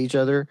throwing at each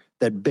other,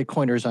 that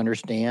Bitcoiners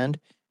understand,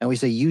 and we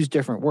say use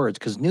different words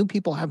because new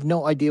people have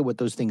no idea what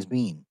those things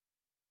mean.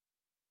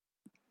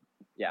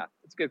 Yeah,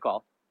 it's a good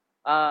call.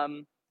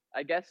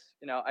 I guess,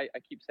 I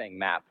keep saying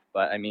map,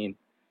 but I mean,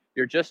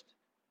 you're just,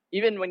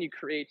 even when you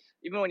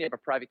have a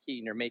private key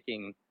and you're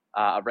making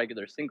a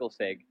regular single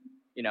sig,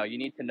 you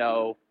need to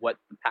know what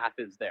the path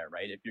is there,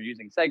 right? If you're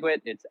using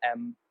SegWit, it's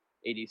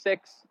M86.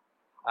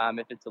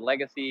 If it's a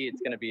legacy,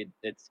 it's gonna be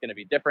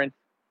different.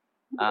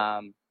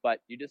 But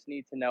you just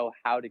need to know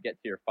how to get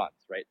to your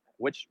funds, right?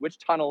 Which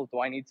tunnels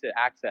do I need to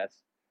access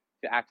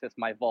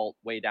my vault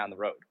way down the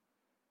road?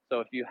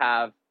 So if you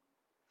have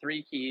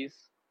 3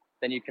 keys,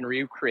 then you can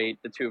recreate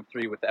the 2 of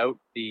 3 without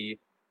the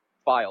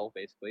file,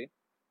 basically.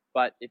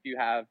 But if you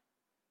have,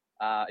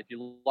 if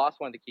you lost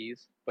one of the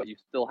keys, but you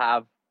still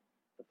have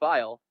the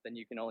file, then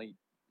you only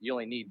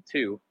need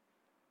two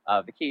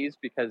of the keys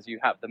because you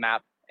have the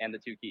map and the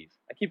two keys.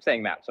 I keep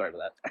saying map. Sorry for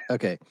that.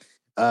 Okay.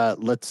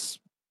 Let's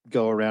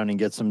go around and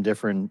get some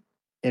different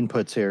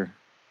inputs here.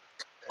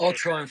 I'll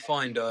try and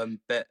find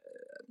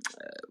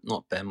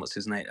not Ben, what's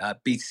his name?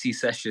 BTC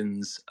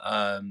Sessions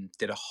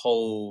did a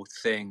whole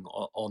thing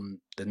on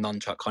the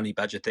nunchuck honey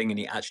badger thing, and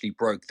he actually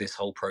broke this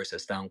whole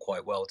process down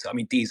quite well. I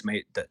mean, Dee's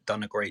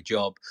done a great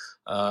job,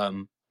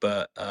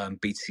 but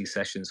BTC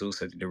Sessions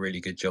also did a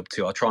really good job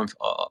too. I'll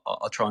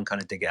try and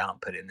kind of dig it out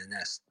and put it in the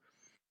nest.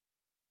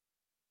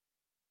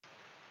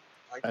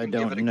 I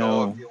don't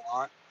know. If you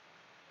want.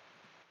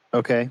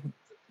 Okay.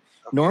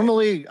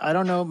 Normally, I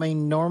don't know. I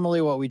mean,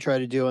 normally what we try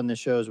to do on the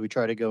show is we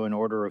try to go in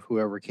order of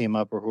whoever came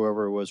up or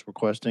whoever was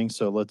requesting.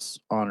 So let's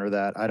honor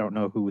that. I don't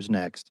know who was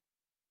next.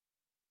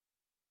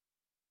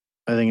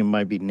 I think it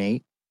might be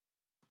Nate.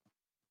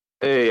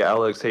 Hey,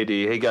 Alex. Hey,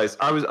 D. Hey, guys.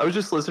 I was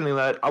just listening to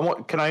that.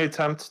 Can I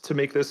attempt to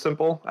make this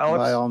simple, Alex?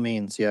 By all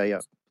means. Yeah.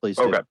 Please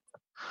do. Okay.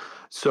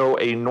 So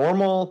a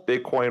normal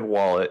Bitcoin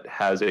wallet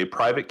has a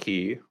private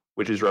key,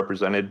 which is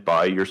represented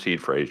by your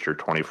seed phrase, your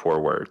 24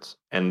 words.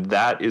 And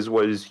that is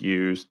what is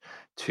used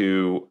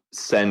to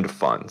send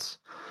funds.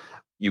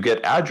 You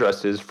get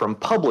addresses from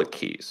public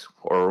keys,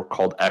 or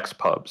called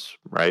XPubs,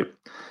 right?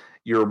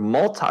 Your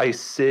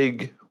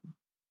multi-sig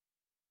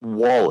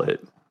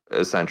wallet,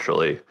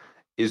 essentially,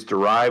 is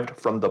derived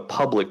from the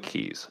public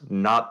keys,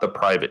 not the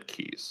private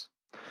keys.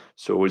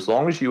 So as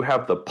long as you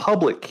have the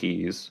public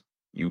keys,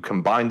 you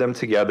combine them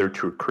together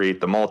to create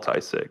the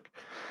multi-sig.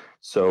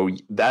 So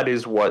that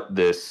is what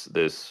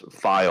this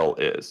file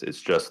is.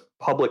 It's just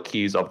public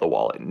keys of the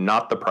wallet,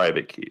 not the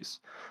private keys.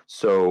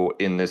 So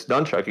in this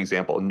Nunchuck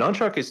example,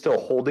 Nunchuck is still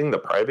holding the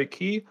private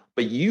key,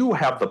 but you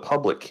have the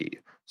public key.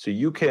 So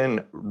you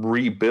can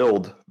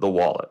rebuild the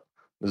wallet.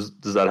 Does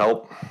that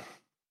help?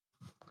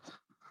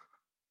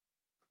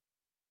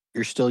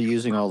 You're still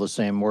using all the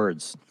same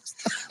words.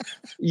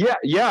 Yeah.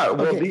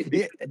 Well, okay.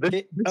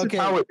 This is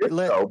how it is,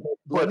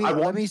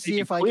 let me see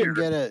if I can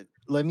get a.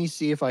 Let me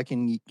see if I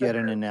can get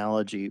an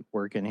analogy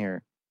working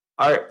here.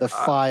 All right. The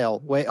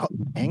file. Wait,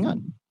 hang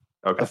on.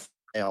 Okay. The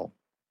file,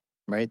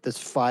 right? This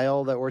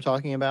file that we're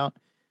talking about.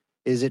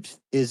 Is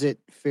it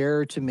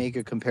fair to make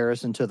a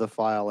comparison to the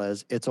file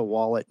as it's a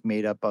wallet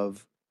made up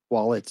of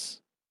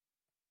wallets?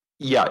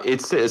 Yeah,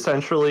 it's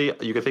essentially,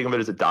 you can think of it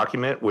as a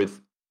document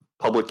with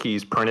public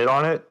keys printed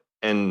on it,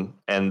 and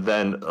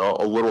then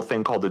a little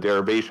thing called the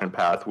derivation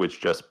path,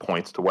 which just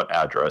points to what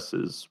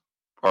addresses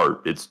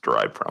it's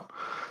derived from.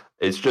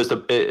 It's just a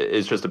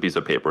piece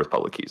of paper with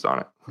public keys on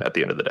it at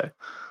the end of the day.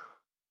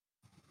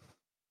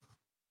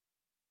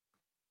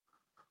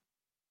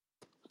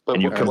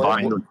 And you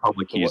combine the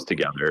public keys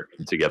together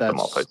to get the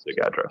multi-sig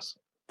address.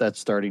 That's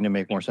starting to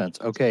make more sense.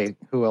 Okay,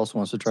 who else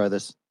wants to try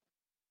this?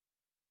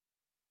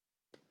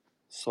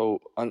 So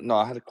no,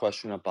 I had a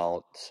question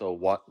about, so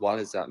why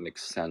does that make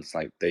sense?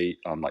 Like they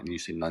like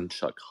using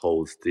Nunchuck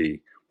holds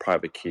the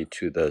private key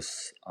to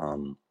this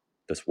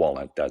this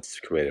wallet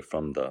that's created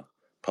from the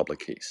public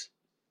keys.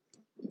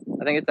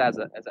 I think it's as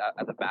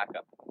a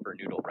backup for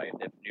Noodle, right?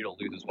 If Noodle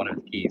loses one of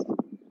his keys,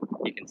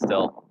 he can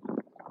still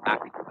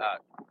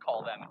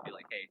call them and be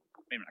like, hey,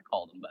 maybe not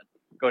call them, but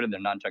go to their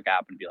Nunchuck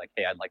app and be like,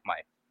 hey, I'd like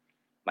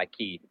my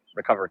key,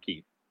 recover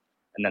key,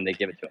 and then they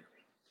give it to him.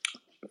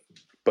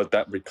 But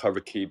that recover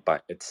key by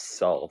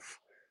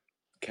itself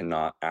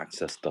cannot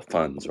access the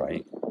funds,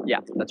 right? Yeah,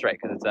 that's right,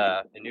 because it's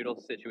in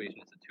Noodle's situation,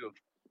 it's a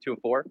two of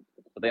four,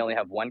 but they only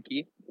have one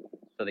key,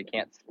 so they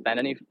can't spend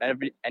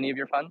any of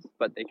your funds,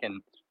 but they can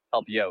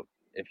help you out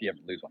if you ever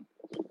lose one.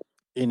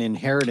 In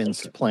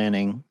inheritance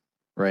planning,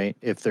 right?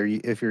 If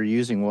you're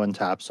using one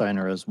tap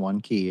signer as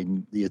one key,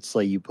 and it's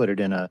like you put it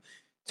in a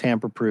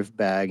tamper-proof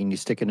bag and you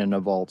stick it in a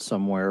vault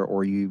somewhere,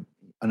 or an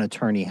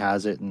attorney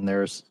has it, and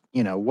there's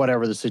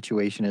whatever the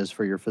situation is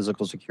for your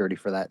physical security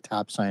for that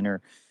tap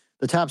signer.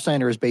 The tap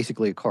signer is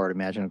basically a card.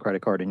 Imagine a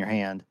credit card in your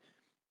hand.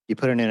 You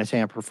put it in a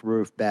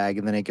tamper-proof bag,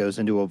 and then it goes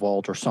into a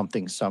vault or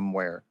something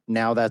somewhere.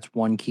 Now that's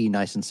one key,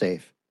 nice and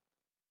safe.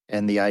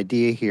 And the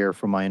idea here,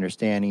 from my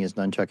understanding, is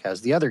Nunchuck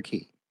has the other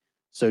key.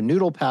 So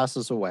Noodle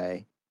passes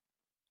away.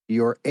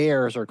 Your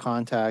heirs are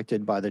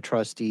contacted by the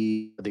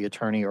trustee, the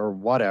attorney, or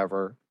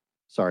whatever.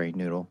 Sorry,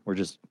 Noodle. We're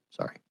just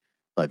sorry.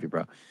 Love you,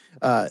 bro.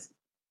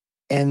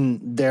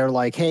 And they're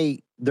like,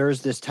 hey,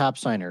 there's this tap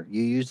signer.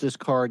 You use this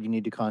card, you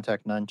need to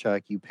contact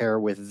Nunchuck. You pair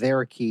with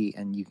their key,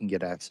 and you can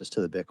get access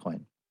to the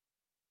Bitcoin.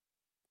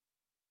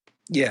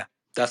 Yeah,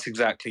 that's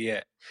exactly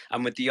it.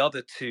 And with the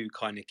other two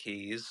kind of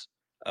keys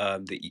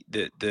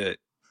that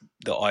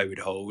I would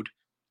hold,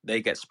 they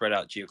get spread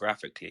out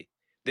geographically.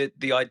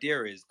 The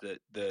idea is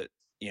that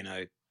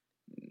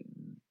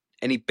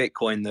any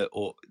Bitcoin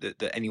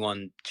that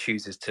anyone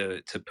chooses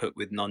to put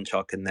with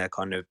Nunchuck and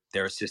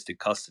their assisted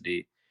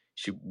custody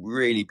should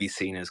really be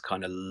seen as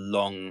kind of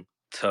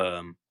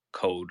long-term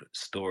cold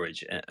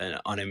storage, and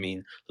I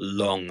mean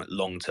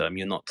long term.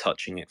 You're not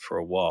touching it for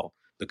a while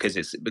because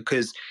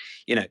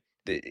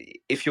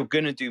if you're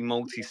going to do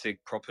multi-sig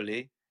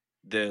properly,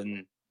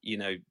 then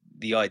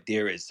the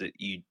idea is that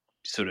you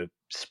sort of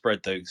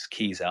spread those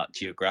keys out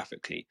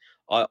geographically.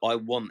 I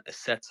want a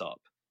setup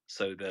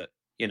so that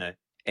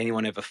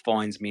anyone ever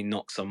finds me,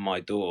 knocks on my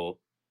door,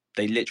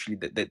 they literally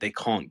they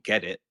can't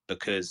get it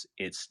because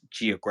it's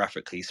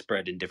geographically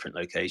spread in different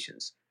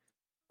locations.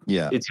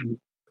 Yeah.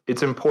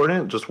 It's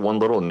important, just one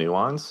little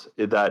nuance,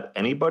 that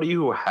anybody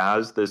who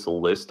has this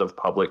list of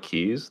public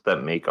keys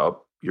that make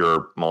up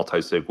your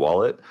multi-sig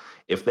wallet,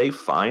 if they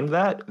find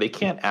that, they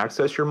can't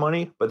access your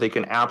money, but they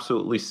can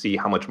absolutely see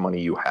how much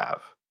money you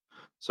have.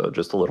 So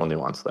just a little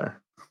nuance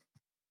there.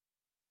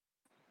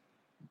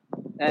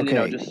 And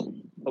Okay.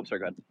 sorry,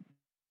 go ahead.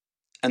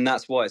 And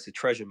that's why it's a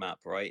treasure map,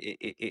 right?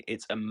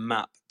 It's a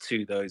map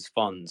to those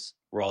funds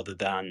rather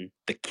than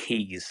the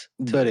keys.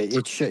 But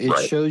it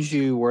shows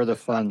you where the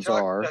funds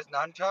are. Does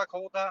Nunchuck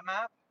hold that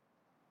map?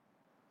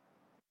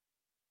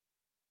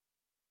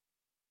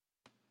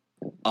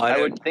 I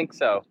would think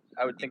so.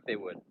 I would think they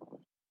would.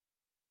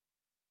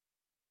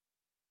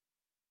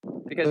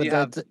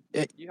 Because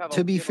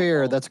to be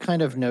fair, that's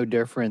kind of no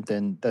different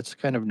than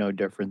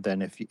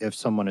if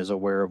someone is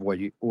aware of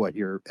what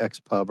your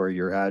XPub or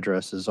your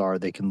addresses are,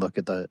 they can look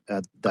at that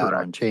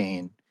on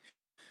chain.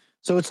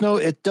 So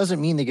it doesn't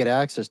mean they get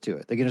access to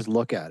it. They can just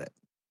look at it.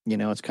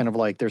 It's kind of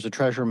like there's a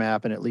treasure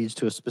map and it leads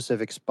to a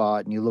specific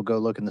spot, and you go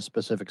look in the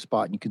specific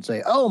spot and you can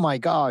say, oh my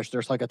gosh,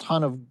 there's like a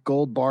ton of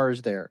gold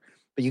bars there,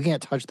 but you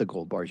can't touch the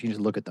gold bars. You can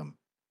just look at them.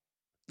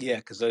 Yeah,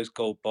 because those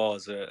gold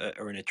bars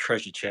are in a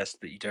treasure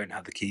chest that you don't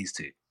have the keys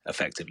to,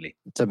 effectively.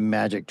 It's a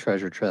magic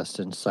treasure chest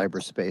in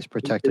cyberspace,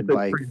 protected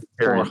by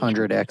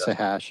 400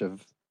 exahash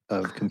of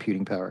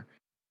computing power.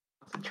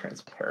 It's a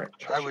transparent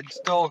I would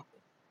still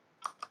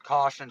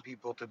caution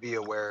people to be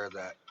aware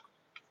that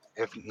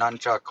if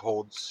Nunchuck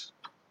holds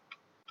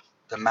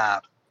the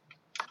map,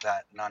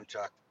 that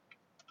Nunchuck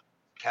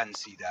can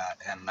see that,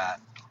 and that,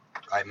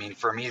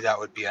 for me, that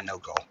would be a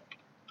no-go.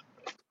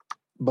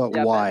 But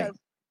why?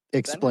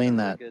 Explain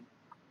that.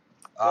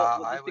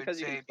 I would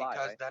say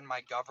because then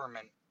my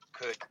government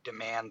could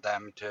demand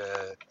them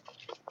to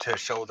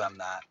show them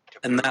that.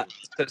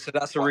 So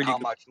that's a really how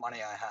much money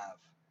I have.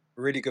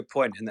 Really good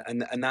point,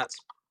 and that's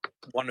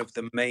one of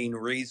the main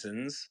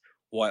reasons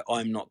why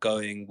I'm not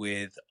going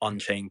with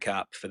Unchained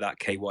Cap for that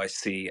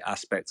KYC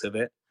aspect of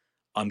it.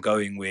 I'm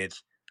going with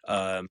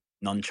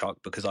Nunchuck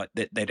because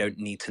they don't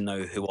need to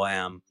know who I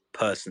am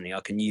personally.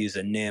 I can use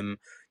a NIM.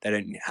 They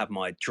don't have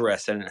my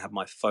address. They don't have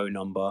my phone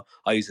number.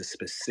 I use a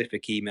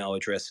specific email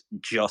address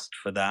just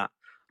for that.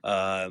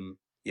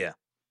 Yeah.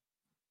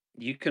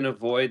 You can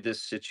avoid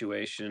this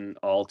situation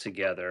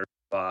altogether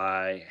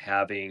by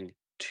having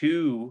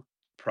 2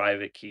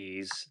 private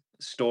keys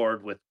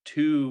stored with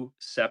 2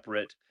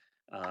 separate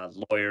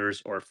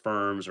lawyers or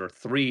firms, or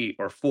 3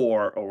 or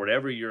 4, or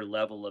whatever your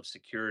level of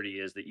security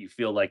is that you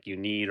feel like you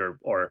need,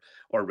 or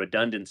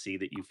redundancy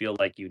that you feel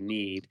like you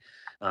need,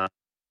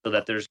 so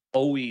that there's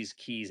always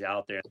keys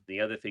out there. The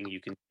other thing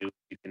you can do,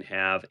 you can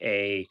have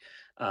a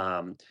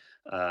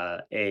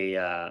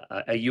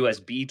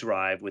USB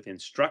drive with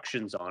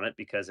instructions on it,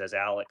 because as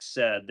Alex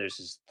said,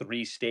 there's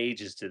 3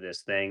 stages to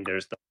this thing.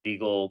 There's the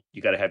legal,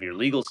 you got to have your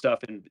legal stuff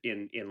in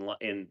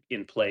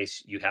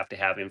place. You have to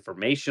have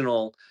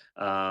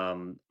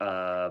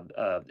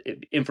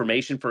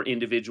information for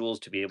individuals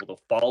to be able to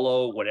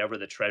follow whatever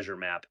the treasure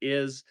map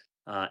is.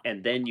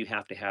 And then you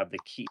have to have the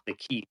key.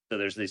 So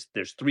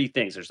there's 3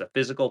 things. There's a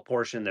physical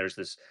portion,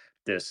 there's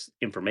this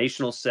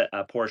informational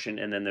portion,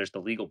 and then there's the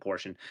legal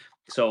portion.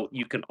 So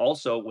you can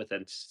also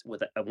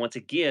once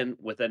again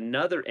with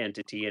another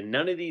entity, and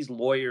none of these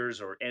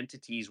lawyers or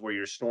entities where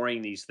you're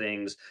storing these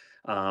things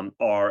know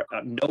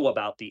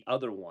about the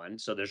other one.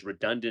 So there's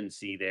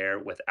redundancy there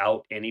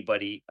without any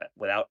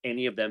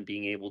of them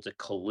being able to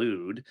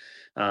collude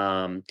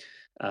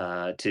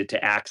to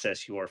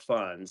access your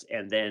funds.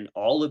 And then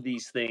all of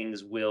these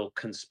things will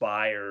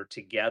conspire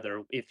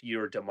together. If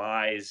your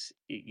demise,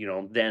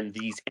 then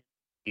these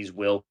entities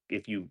will,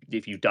 if you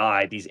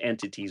die, these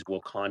entities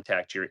will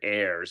contact your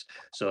heirs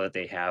so that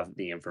they have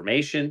the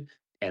information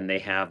and they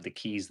have the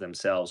keys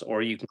themselves.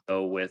 Or you can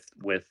go with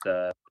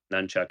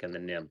Nunchuck and the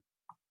NIM.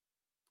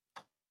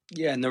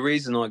 Yeah, and the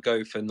reason I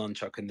go for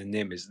Nunchuck and the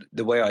NIM is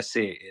the way I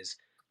see it is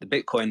the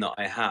Bitcoin that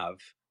I have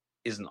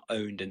isn't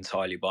owned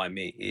entirely by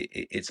me.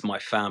 It's my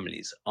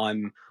family's.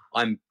 I'm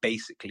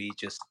basically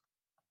just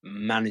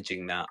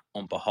managing that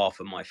on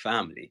behalf of my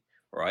family,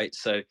 right?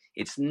 So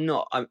it's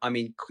not. I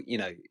mean,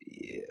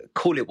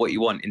 call it what you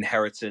want,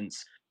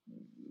 inheritance,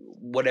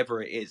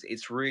 whatever it is.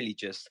 It's really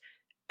just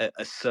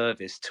a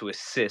service to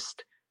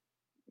assist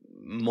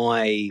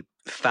my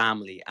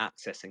family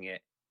accessing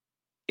it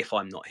if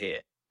I'm not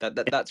here.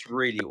 That's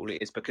really all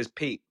it is. Because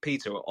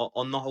Peter,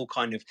 on the whole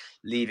kind of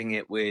leaving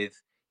it with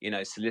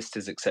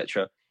solicitors,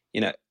 etc.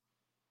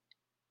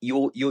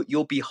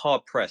 You'll be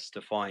hard pressed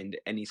to find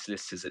any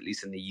solicitors, at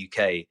least in the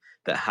UK,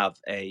 that have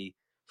a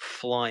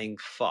flying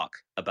fuck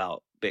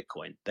about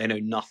Bitcoin. They know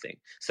nothing.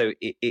 So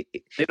they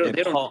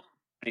don't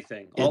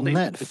anything. Isn't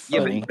that Yeah,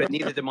 funny? but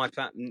neither do my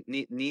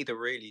neither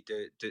really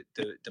do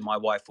my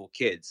wife or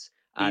kids.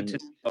 Need to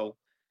know.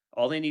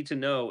 All they need to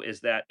know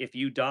is that if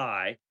you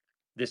die,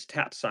 this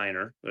tap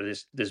signer or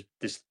this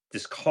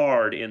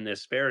card in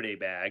this Faraday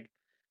bag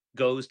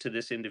goes to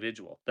this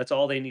individual. That's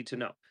all they need to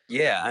know.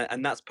 Yeah,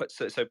 and that's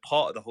so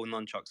part of the whole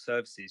nunchuck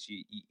services.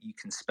 You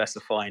can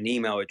specify an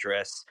email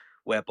address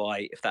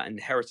whereby if that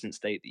inheritance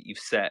date that you've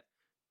set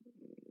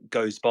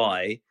goes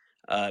by,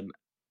 the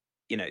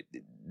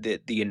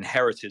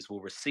inheritors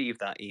will receive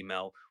that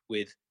email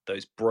with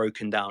those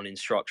broken down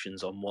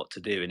instructions on what to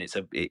do, and it's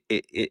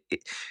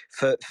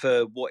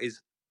for what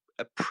is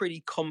a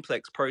pretty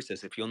complex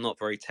process. If you're not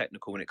very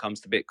technical when it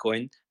comes to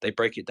Bitcoin, they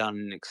break it down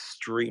in an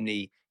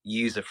extremely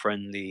user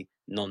friendly,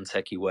 non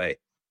techie way.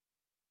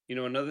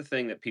 Another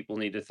thing that people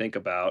need to think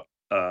about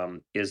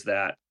is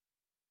that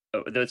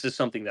this is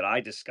something that I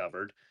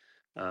discovered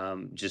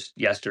just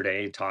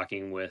yesterday,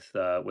 talking with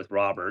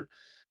Robert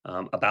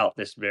about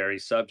this very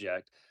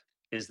subject.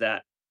 Is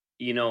that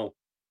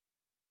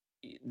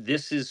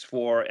this is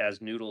for,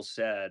 as Noodle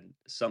said,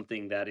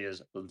 something that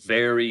is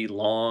very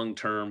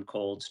long-term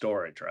cold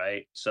storage,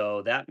 right?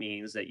 So that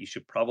means that you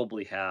should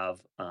probably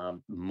have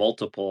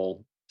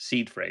multiple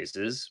seed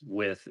phrases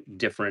with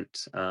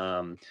different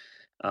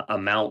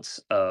amounts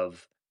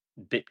of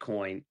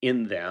Bitcoin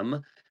in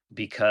them,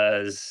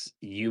 because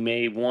you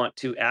may want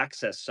to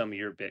access some of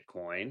your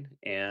Bitcoin.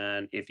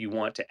 And if you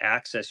want to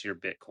access your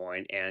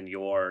Bitcoin and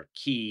your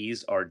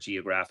keys are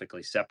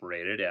geographically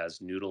separated, as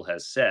Noodle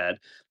has said,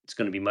 it's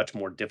going to be much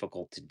more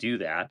difficult to do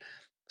that.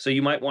 So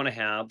you might want to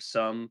have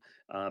some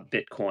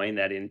Bitcoin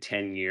that in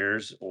 10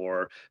 years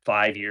or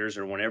 5 years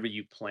or whenever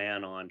you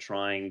plan on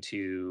trying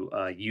to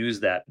use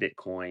that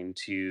Bitcoin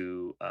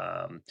to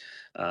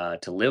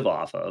live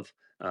off of,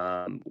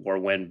 or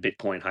when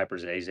Bitcoin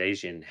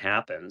hypersization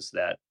happens,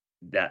 that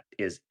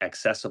is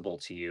accessible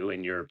to you,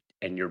 and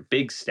your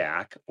big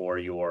stack or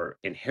your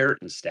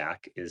inheritance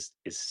stack is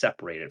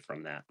separated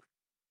from that.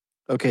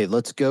 Okay,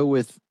 let's go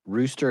with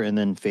Rooster and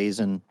then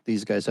Faison.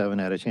 These guys haven't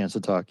had a chance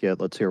to talk yet.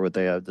 Let's hear what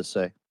they have to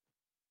say.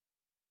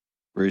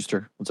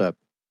 Rooster, what's up?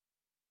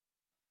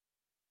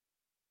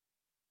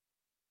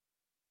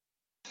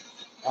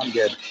 I'm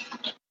good.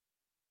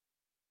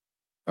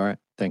 All right,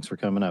 thanks for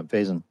coming up.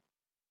 Faison.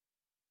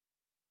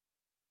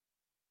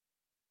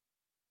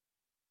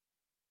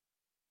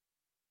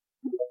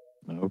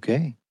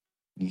 Okay.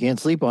 You can't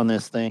sleep on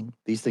this thing.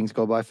 These things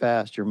go by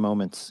fast. Your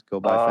moments go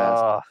by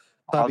fast.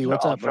 Poppy,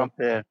 what's up, bro? Jump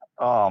in.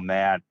 Oh,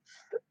 man.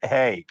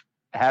 Hey,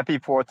 happy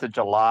 4th of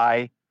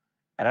July.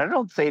 And I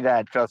don't say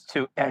that just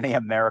to any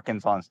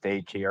Americans on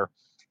stage here.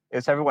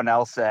 It's everyone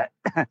else that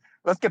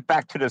let's get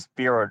back to the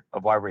spirit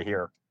of why we're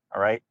here.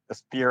 All right. The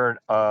spirit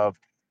of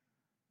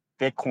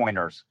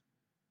Bitcoiners.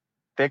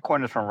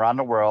 Bitcoiners from around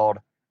the world,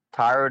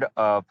 tired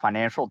of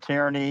financial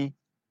tyranny,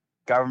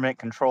 government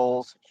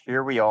controls.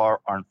 Here we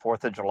are on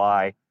 4th of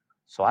July.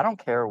 So I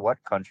don't care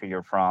what country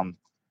you're from.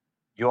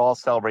 You all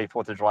celebrate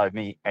 4th of July with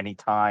me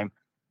anytime.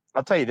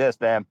 I'll tell you this,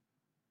 man.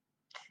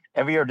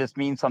 Every year this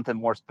means something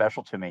more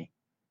special to me,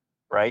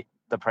 right?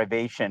 The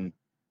privation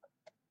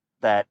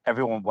that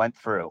everyone went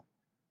through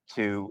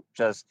to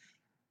just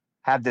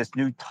have this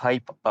new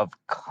type of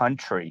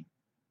country.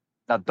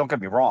 Now, don't get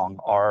me wrong.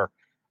 Our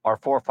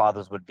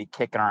forefathers would be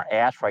kicking our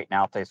ass right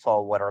now if they saw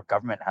what our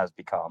government has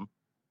become.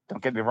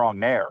 Don't get me wrong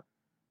there.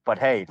 But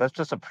hey, let's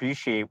just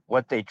appreciate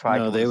what they tried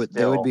to instill.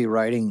 They would be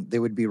writing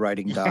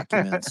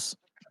documents.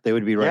 They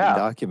would be writing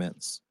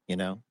documents,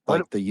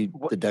 like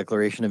the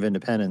Declaration of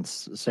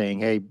Independence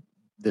saying, hey,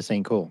 this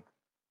ain't cool.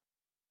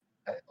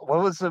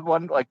 What was the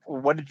one, like,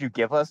 what did you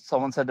give us?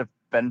 Someone said to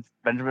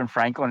Benjamin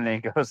Franklin,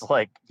 and he goes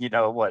like,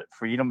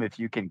 freedom if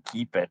you can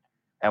keep it.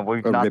 And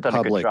we've not done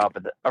a good job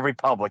of it. A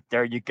republic.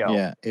 There you go.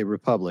 Yeah, a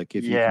republic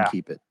if you can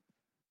keep it.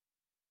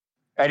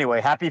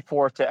 Anyway, happy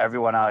 4th to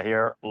everyone out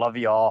here. Love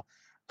you all.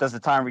 Does the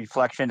time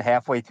reflection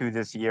halfway through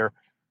this year.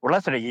 We're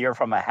less than a year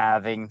from a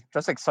halving.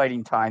 Just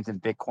exciting times in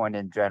Bitcoin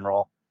in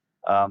general.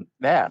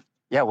 Man,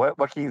 yeah.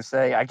 What can you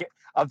say?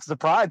 I'm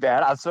surprised,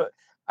 man.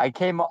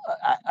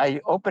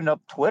 I opened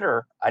up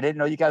Twitter. I didn't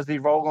know you guys would be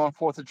rolling on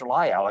 4th of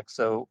July, Alex.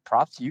 So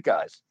props to you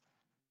guys.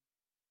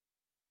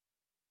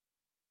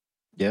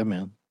 Yeah,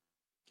 man.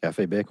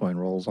 Café Bitcoin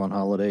rolls on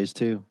holidays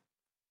too,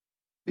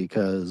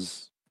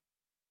 because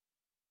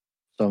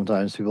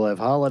sometimes people have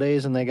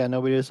holidays and they got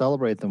nobody to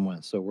celebrate them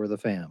with. So we're the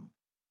fam.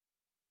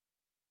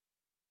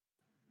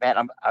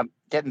 Man, I'm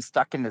getting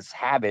stuck in this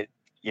habit.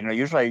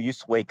 Usually I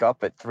used to wake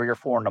up at 3 or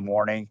 4 in the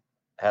morning,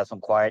 have some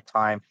quiet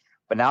time.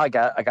 But now I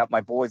got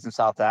my boys in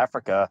South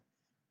Africa,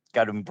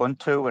 got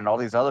Ubuntu and all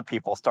these other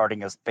people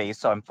starting a space.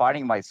 So I'm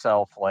finding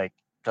myself like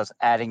just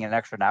adding an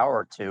extra hour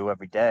or two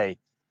every day.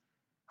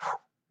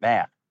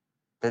 Man.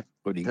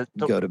 You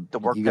go to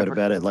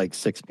bed at like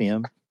 6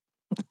 p.m.?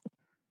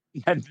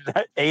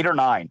 8 or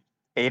 9.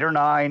 8 or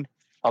 9,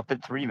 up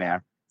at 3,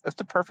 man. That's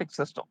the perfect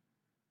system.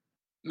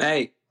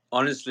 Mate,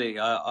 honestly,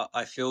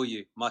 I feel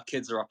you. My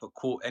kids are up at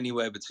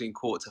anywhere between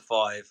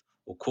 4:45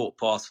 or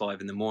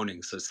 5:15 in the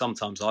morning. So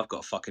sometimes I've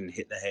got to fucking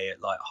hit the hay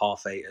at like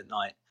 8:30 at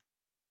night.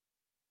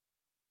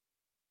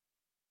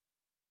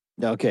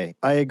 Okay,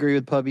 I agree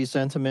with Pubby's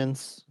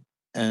sentiments.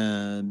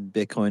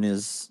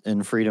 Bitcoin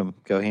and freedom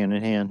go hand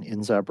in hand,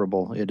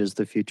 inseparable. It is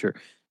the future.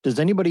 Does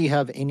anybody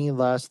have any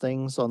last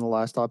things on the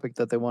last topic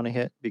that they want to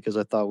hit? Because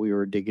I thought we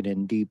were digging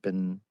in deep,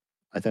 and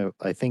I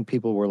think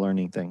people were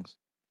learning things.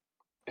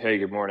 Hey,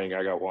 good morning.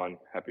 I got one.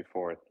 Happy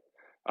 4th.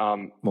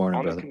 Morning,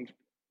 On the brother.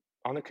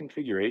 on the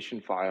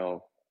configuration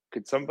file,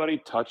 could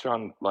somebody touch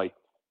on, like,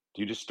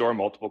 do you just store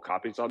multiple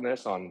copies on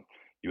this on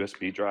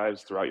USB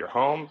drives throughout your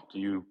home? Do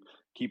you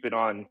keep it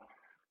on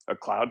a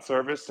cloud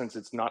service since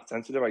it's not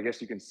sensitive? I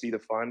guess you can see the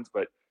funds,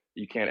 but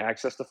you can't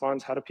access the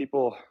funds. How do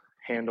people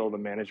handle the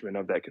management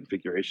of that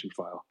configuration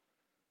file?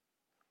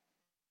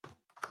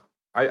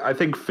 I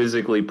think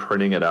physically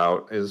printing it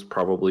out is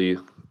probably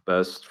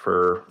best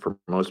for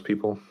most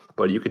people,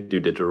 but you could do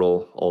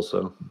digital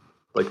also,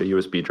 like a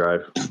USB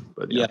drive.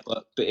 But Yeah,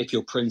 but if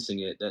you're printing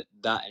it,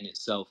 that in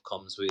itself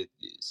comes with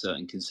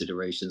certain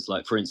considerations.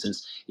 Like, for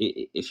instance,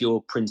 if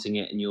you're printing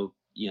it and you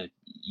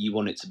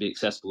want it to be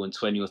accessible in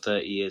 20 or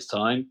 30 years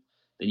time,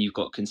 then you've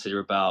got to consider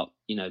about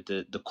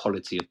the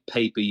quality of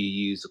paper you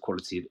use, the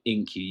quality of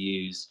ink you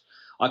use.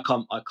 I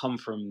come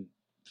from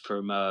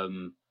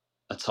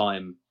a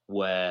time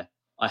where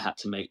I had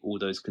to make all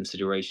those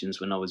considerations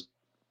when I was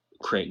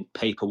creating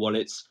paper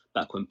wallets,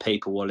 back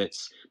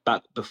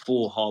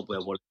before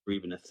hardware wallets were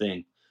even a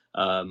thing.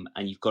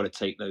 And you've got to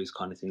take those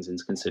kind of things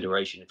into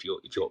consideration if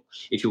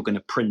you're going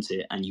to print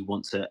it and you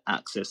want to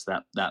access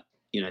that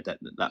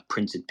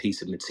printed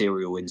piece of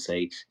material in,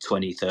 say,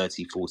 20,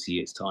 30, 40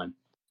 years time.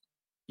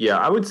 yeah,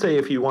 I would say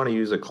if you want to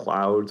use a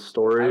cloud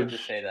storage, I would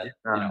just say that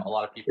a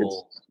lot of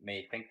people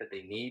may think that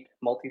they need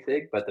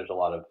multi-sig, but there's a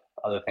lot of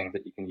other things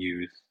that you can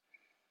use.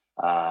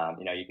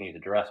 You can use a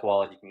duress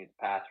wallet, you can use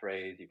a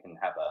passphrase, you can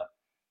have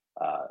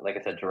like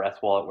I said, duress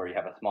wallet where you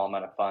have a small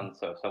amount of funds.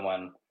 So if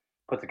someone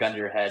puts a gun to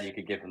your head, you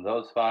could give them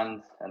those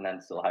funds and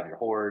then still have your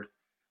hoard.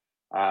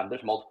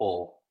 There's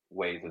multiple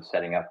ways of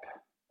setting up,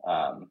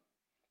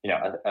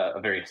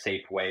 a very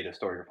safe way to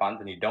store your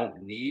funds, and you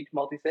don't need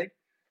multi-sig.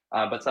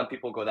 But some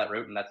people go that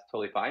route, and that's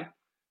totally fine,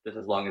 just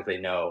as long as they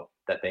know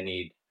that they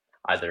need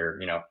either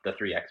the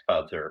 3x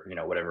pubs or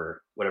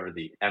whatever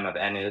the M of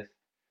N is,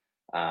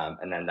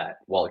 and then that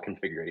wallet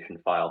configuration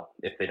file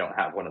if they don't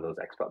have one of those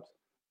X pubs.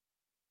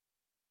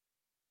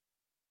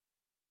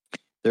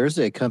 There's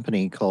a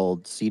company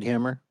called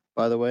Seedhammer,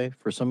 by the way,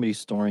 for somebody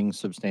storing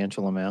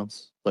substantial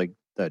amounts like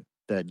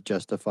that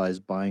justifies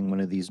buying one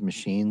of these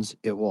machines.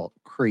 It will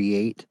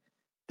create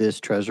this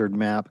treasured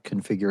map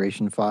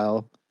configuration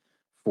file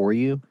for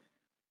you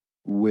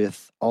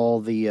with all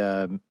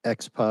the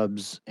X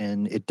pubs,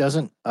 and it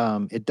doesn't.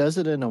 It does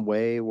it in a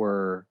way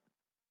where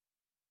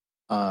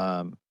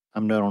I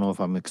don't know if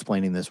I'm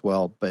explaining this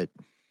well, but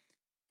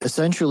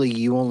essentially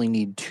you only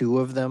need 2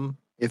 of them.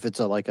 If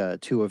it's like a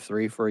 2 of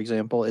 3, for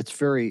example, it's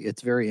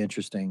very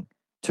interesting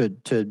to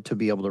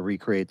be able to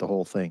recreate the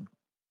whole thing,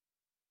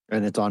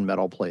 and it's on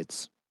metal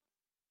plates.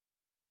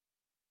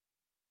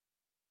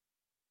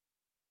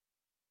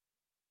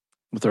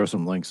 We'll throw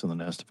some links in the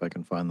nest if I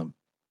can find them.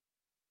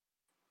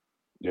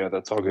 Yeah,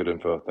 that's all good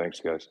info. Thanks,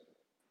 guys.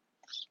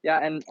 Yeah,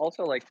 and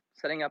also like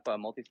setting up a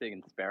multi-sig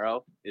in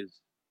Sparrow is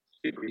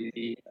super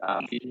easy.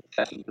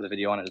 Sessions with a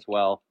video on it as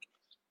well.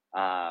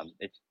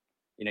 It's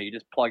you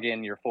just plug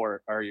in your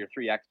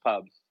 3x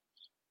pubs,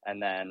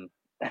 and then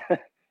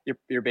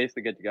you're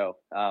basically good to go.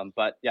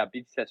 But yeah,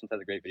 BT Sessions has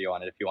a great video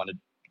on it if you want to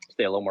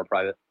stay a little more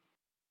private.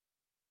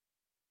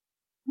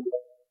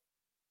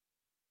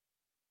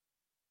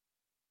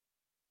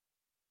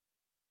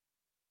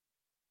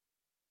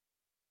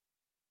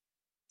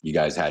 You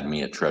guys had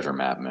me at treasure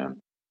map,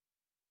 man.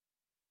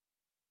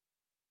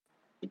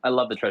 I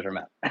love the treasure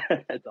map.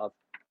 It's awesome.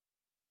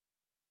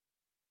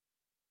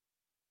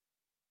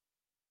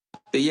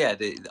 But yeah,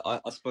 I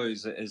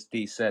suppose, as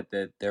Dee said,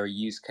 that there are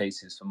use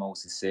cases for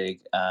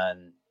multi-sig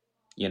and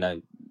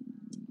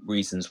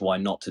reasons why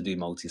not to do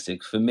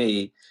multi-sig. For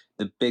me,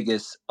 the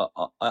biggest,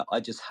 I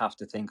just have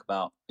to think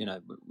about,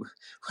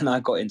 when I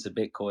got into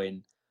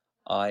Bitcoin,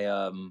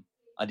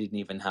 I didn't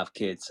even have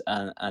kids,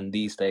 and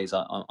these days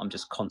I'm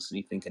just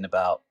constantly thinking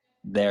about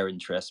their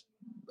interest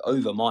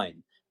over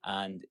mine,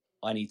 and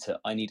I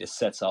need a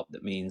setup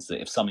that means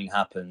that if something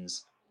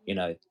happens,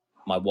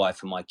 my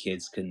wife and my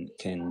kids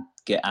can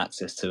get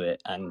access to it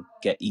and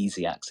get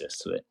easy access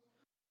to it.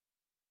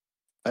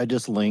 I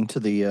just linked to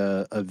the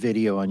a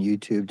video on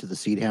YouTube to the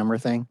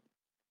Seedhammer thing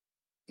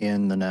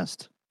in the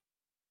nest.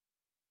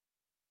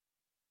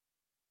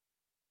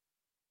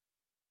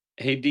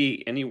 Hey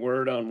D, any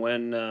word on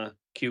when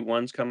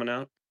Q1's coming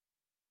out?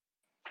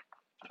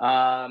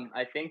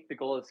 I think the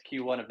goal is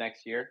Q1 of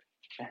next year.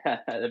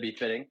 That'd be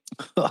fitting.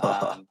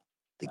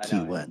 The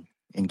Q1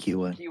 in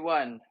Q1.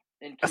 Q1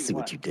 in Q1. I see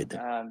what you did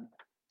there.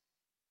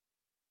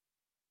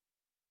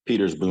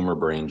 Peter's boomer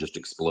brain just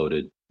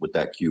exploded with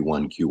that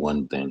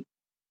Q1 thing.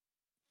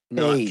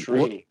 Not Hey,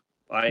 true.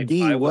 I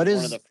D, was what one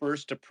is- of the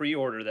first to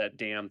pre-order that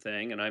damn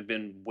thing, and I've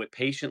been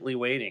patiently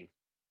waiting.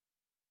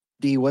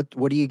 D, what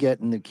do you get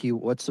in the Q?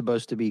 What's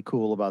supposed to be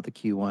cool about the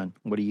Q1?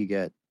 What do you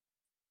get?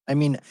 I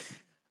mean,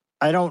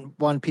 I don't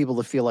want people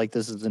to feel like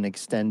this is an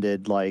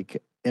extended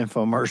like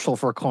infomercial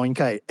for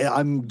CoinKite.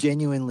 I'm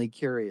genuinely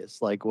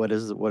curious. Like, what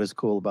is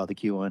cool about the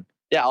Q1?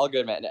 Yeah, all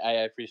good, man. I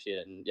appreciate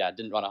it, and yeah,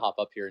 didn't want to hop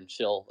up here and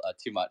chill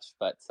too much,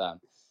 but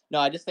no,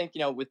 I just think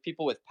with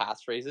people with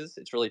passphrases,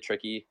 it's really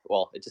tricky.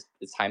 Well, it's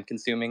time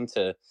consuming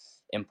to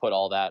input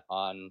all that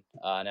on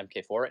an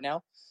MK4 right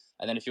now,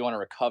 and then if you want to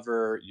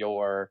recover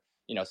your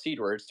seed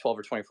words, 12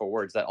 or 24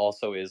 words, that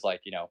also is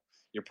like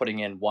you're putting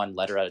in one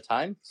letter at a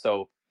time.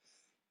 So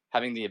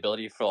having the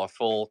ability for a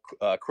full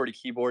QWERTY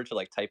keyboard to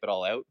like type it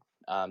all out,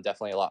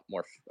 definitely a lot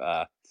more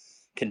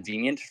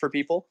convenient for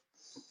people.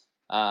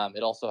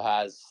 It also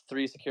has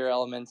 3 secure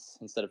elements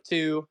instead of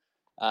 2,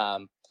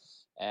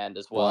 and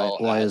as well.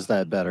 Why is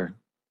that better?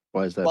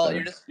 Why is that well,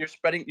 better? you're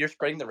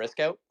spreading the risk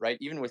out, right?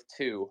 Even with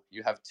 2,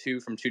 you have 2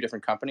 from 2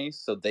 different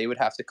companies, so they would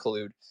have to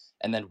collude,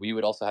 and then we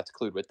would also have to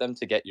collude with them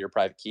to get your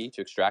private key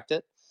to extract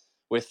it.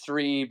 With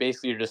 3,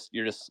 basically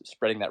you're just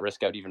spreading that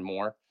risk out even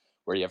more,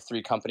 where you have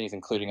 3 companies,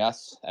 including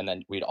us, and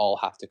then we'd all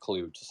have to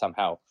collude to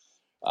somehow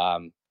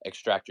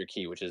extract your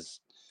key, which is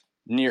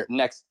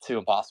next to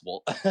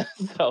impossible.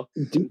 So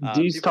D's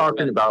people talking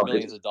spend about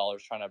millions of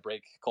dollars trying to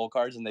break cold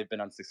cards, and they've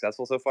been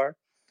unsuccessful so far.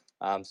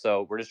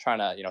 So we're just trying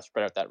to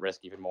spread out that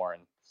risk even more,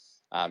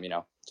 and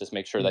just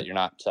make sure that you're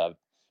not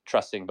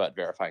trusting but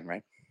verifying,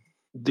 right?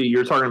 D,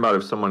 you're talking about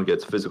if someone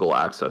gets physical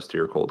access to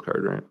your cold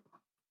card, right?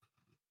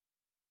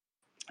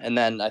 And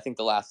then I think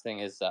the last thing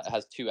is it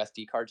has 2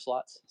 SD card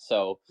slots.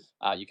 So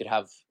you could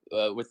have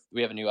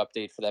we have a new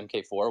update for the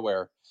MK4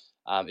 where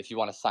if you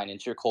want to sign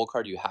into your cold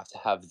card, you have to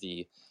have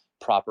the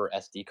proper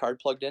SD card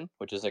plugged in,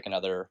 which is like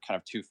another kind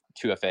of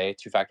 2FA,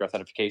 two-factor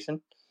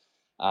authentication,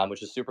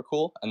 which is super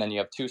cool. And then you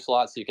have 2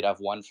 slots, so you could have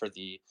one for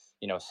the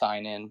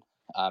sign in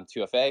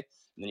 2FA, and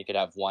then you could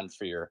have one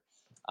for your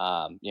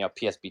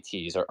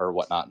PSBTs or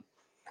whatnot.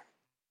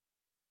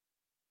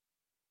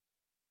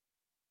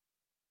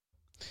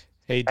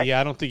 Hey, D,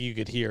 I don't think you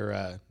could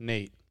hear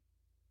Nate.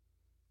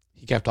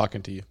 He kept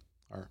talking to you.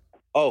 Or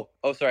Oh,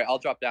 sorry. I'll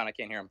drop down. I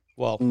can't hear him.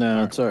 well,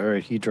 No, it's all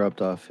right. He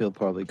dropped off. He'll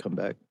probably come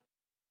back.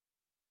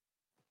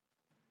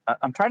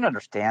 I'm trying to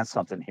understand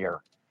something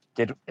here.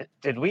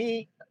 Did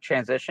we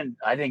transition?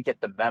 I didn't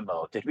get the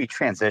memo. Did we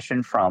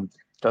transition from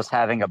just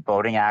having a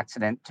boating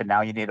accident to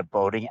now you need a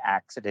boating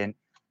accident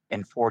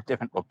in 4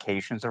 different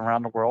locations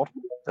around the world?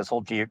 This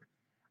whole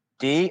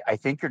D, I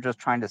think you're just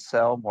trying to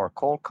sell more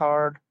cold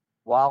card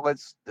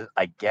wallets.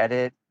 I get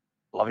it.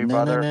 Love you,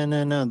 brother.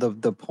 No.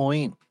 The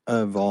point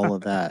of all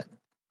of that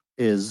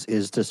is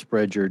to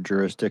spread your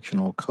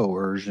jurisdictional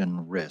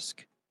coercion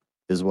risk,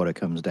 is what it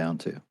comes down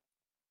to.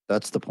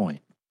 That's the point.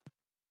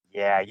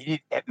 Yeah, you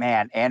need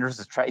man. Anders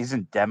is he's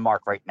in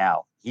Denmark right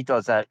now. He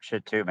does that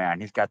shit too, man.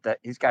 He's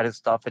got his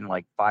stuff in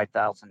like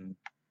 5,000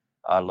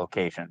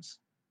 locations,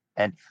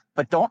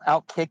 but don't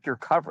outkick your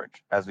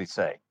coverage, as we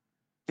say.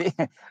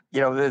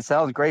 It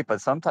sounds great, but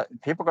sometimes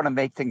people are going to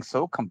make things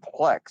so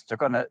complex. They're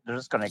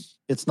just going to.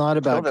 It's not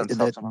about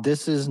that.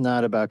 This is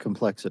not about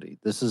complexity.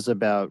 This is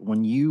about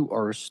when you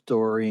are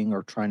storing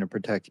or trying to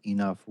protect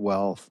enough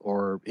wealth,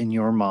 or in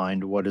your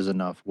mind, what is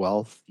enough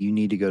wealth? You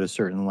need to go to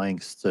certain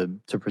lengths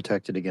to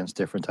protect it against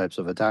different types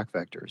of attack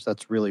vectors.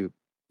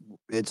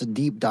 It's a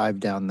deep dive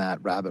down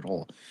that rabbit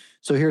hole.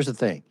 So here's the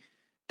thing.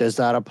 Does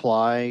that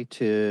apply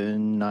to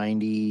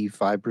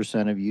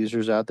 95% of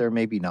users out there?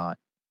 Maybe not.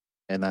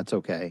 And that's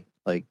okay.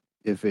 Like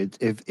if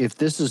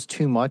this is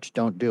too much,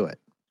 don't do it.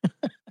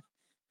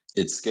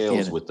 It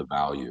scales with the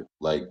value.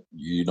 Like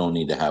you don't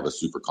need to have a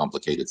super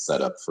complicated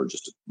setup for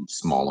just a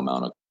small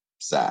amount of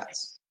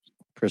sats.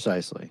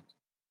 Precisely.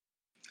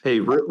 Hey,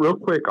 real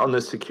quick on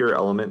the secure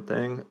element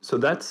thing. So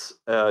that's,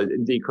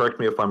 D, correct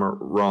me if I'm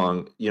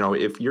wrong.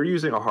 If you're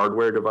using a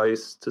hardware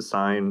device to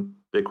sign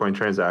Bitcoin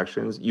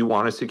transactions, you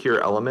want a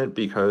secure element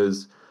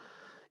because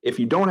if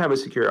you don't have a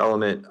secure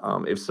element,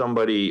 if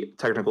somebody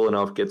technical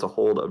enough gets a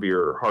hold of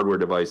your hardware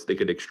device, they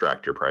could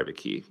extract your private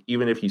key.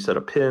 Even if you set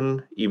a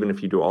PIN, even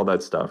if you do all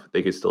that stuff,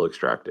 they could still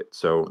extract it.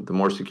 So the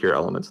more secure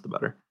elements, the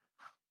better.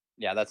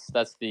 Yeah,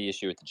 that's the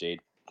issue with the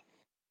Jade.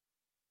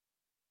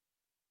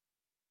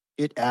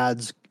 It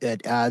adds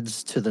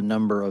to the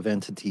number of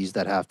entities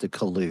that have to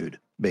collude,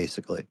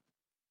 basically.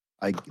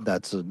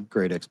 That's a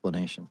great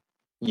explanation.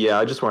 Yeah,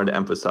 I just wanted to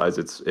emphasize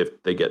it's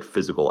if they get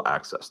physical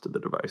access to the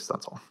device,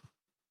 that's all.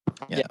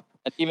 Yeah.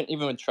 And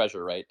even with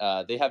Treasure, right?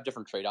 They have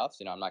different trade-offs.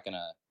 I'm not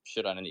gonna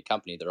shit on any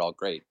company; they're all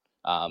great.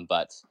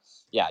 But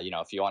yeah,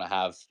 if you want to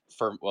have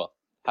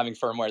having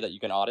firmware that you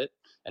can audit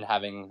and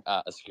having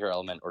a secure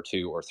element or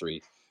 2 or 3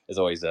 is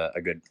always a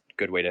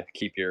good way to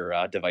keep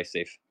your device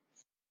safe.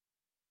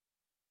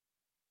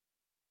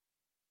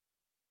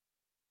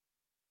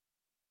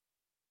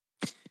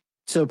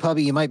 So,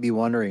 Pubby, you might be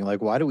wondering,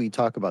 like, why do we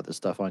talk about this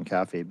stuff on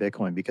Café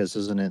Bitcoin? Because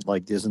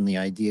isn't the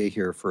idea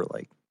here for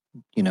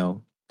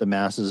the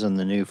masses and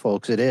the new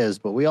folks? It is,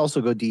 but we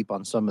also go deep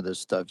on some of this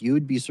stuff. You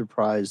would be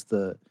surprised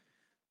the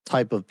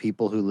type of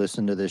people who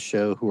listen to this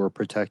show who are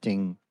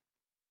protecting,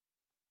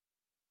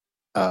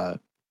 how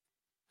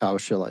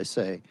shall I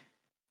say,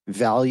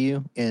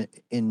 value in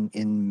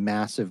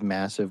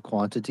massive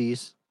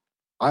quantities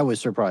I was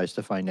surprised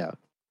to find out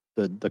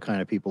the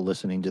kind of people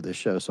listening to this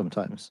show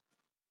sometimes,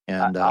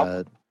 and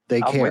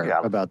they I'm with you, care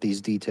Alex. about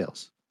these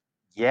details.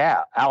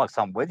 Yeah, Alex,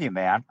 I'm with you,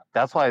 man.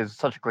 That's why it was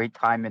such a great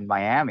time in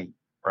Miami,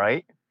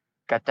 right?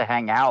 Got to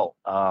hang out,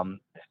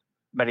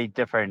 many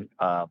different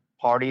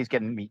parties,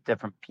 getting to meet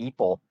different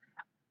people.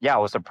 Yeah, I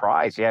was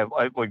surprised. Yeah,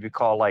 what we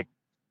call like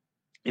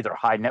either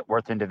high net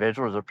worth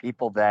individuals or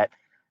people that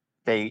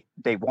they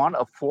want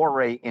a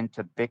foray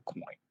into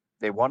Bitcoin.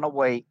 They want a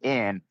way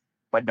in,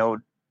 but no,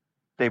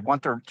 they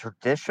want their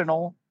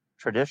traditional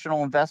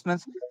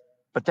investments.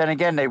 But then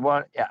again, I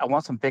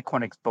want some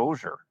Bitcoin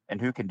exposure,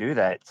 and who can do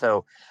that?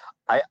 So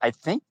I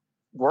think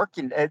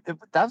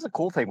that was the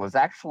cool thing was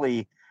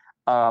actually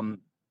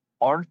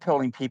art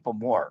telling people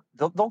more.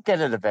 They'll get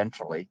it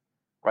eventually,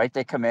 right?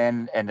 They come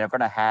in and they're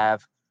going to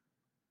have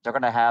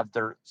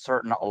their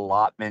certain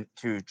allotment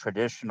to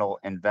traditional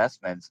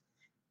investments.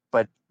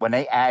 But when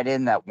they add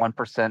in that 1%,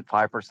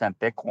 5%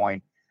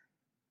 Bitcoin,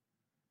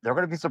 they're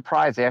going to be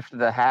surprised after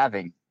the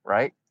halving,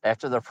 right?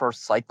 After their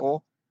first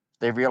cycle,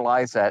 they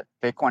realize that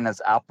Bitcoin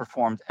has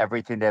outperformed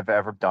everything they've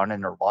ever done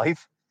in their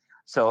life.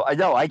 So I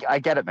know, I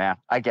get it, man.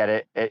 I get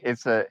it.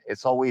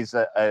 It's always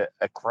a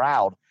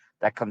crowd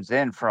that comes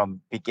in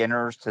from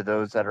beginners to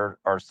those that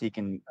are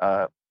seeking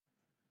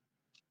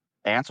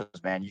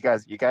answers, man. You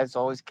guys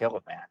always kill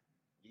it, man.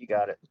 You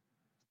got it.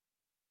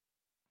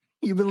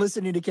 You've been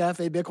listening to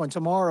Cafe Bitcoin.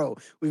 Tomorrow,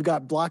 we've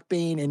got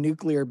Blockchain and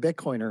Nuclear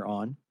Bitcoiner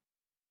on.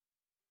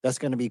 That's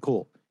going to be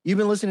cool. You've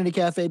been listening to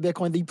Cafe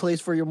Bitcoin, the place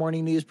for your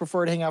morning news.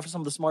 Prefer to hang out for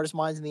some of the smartest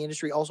minds in the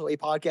industry. Also a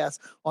podcast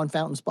on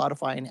Fountain,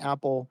 Spotify, and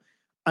Apple.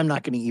 I'm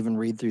not going to even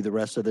read through the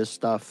rest of this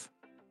stuff.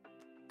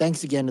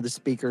 Thanks again to the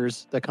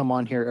speakers that come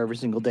on here every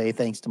single day.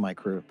 Thanks to my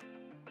crew.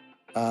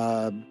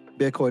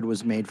 Bitcoin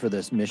was made for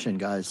this mission,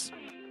 guys.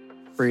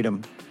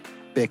 Freedom,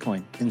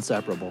 Bitcoin,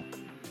 inseparable.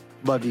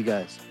 Love you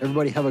guys.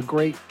 Everybody have a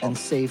great and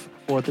safe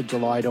 4th of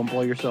July. Don't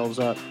blow yourselves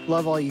up.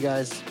 Love all you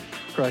guys.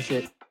 Crush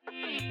it.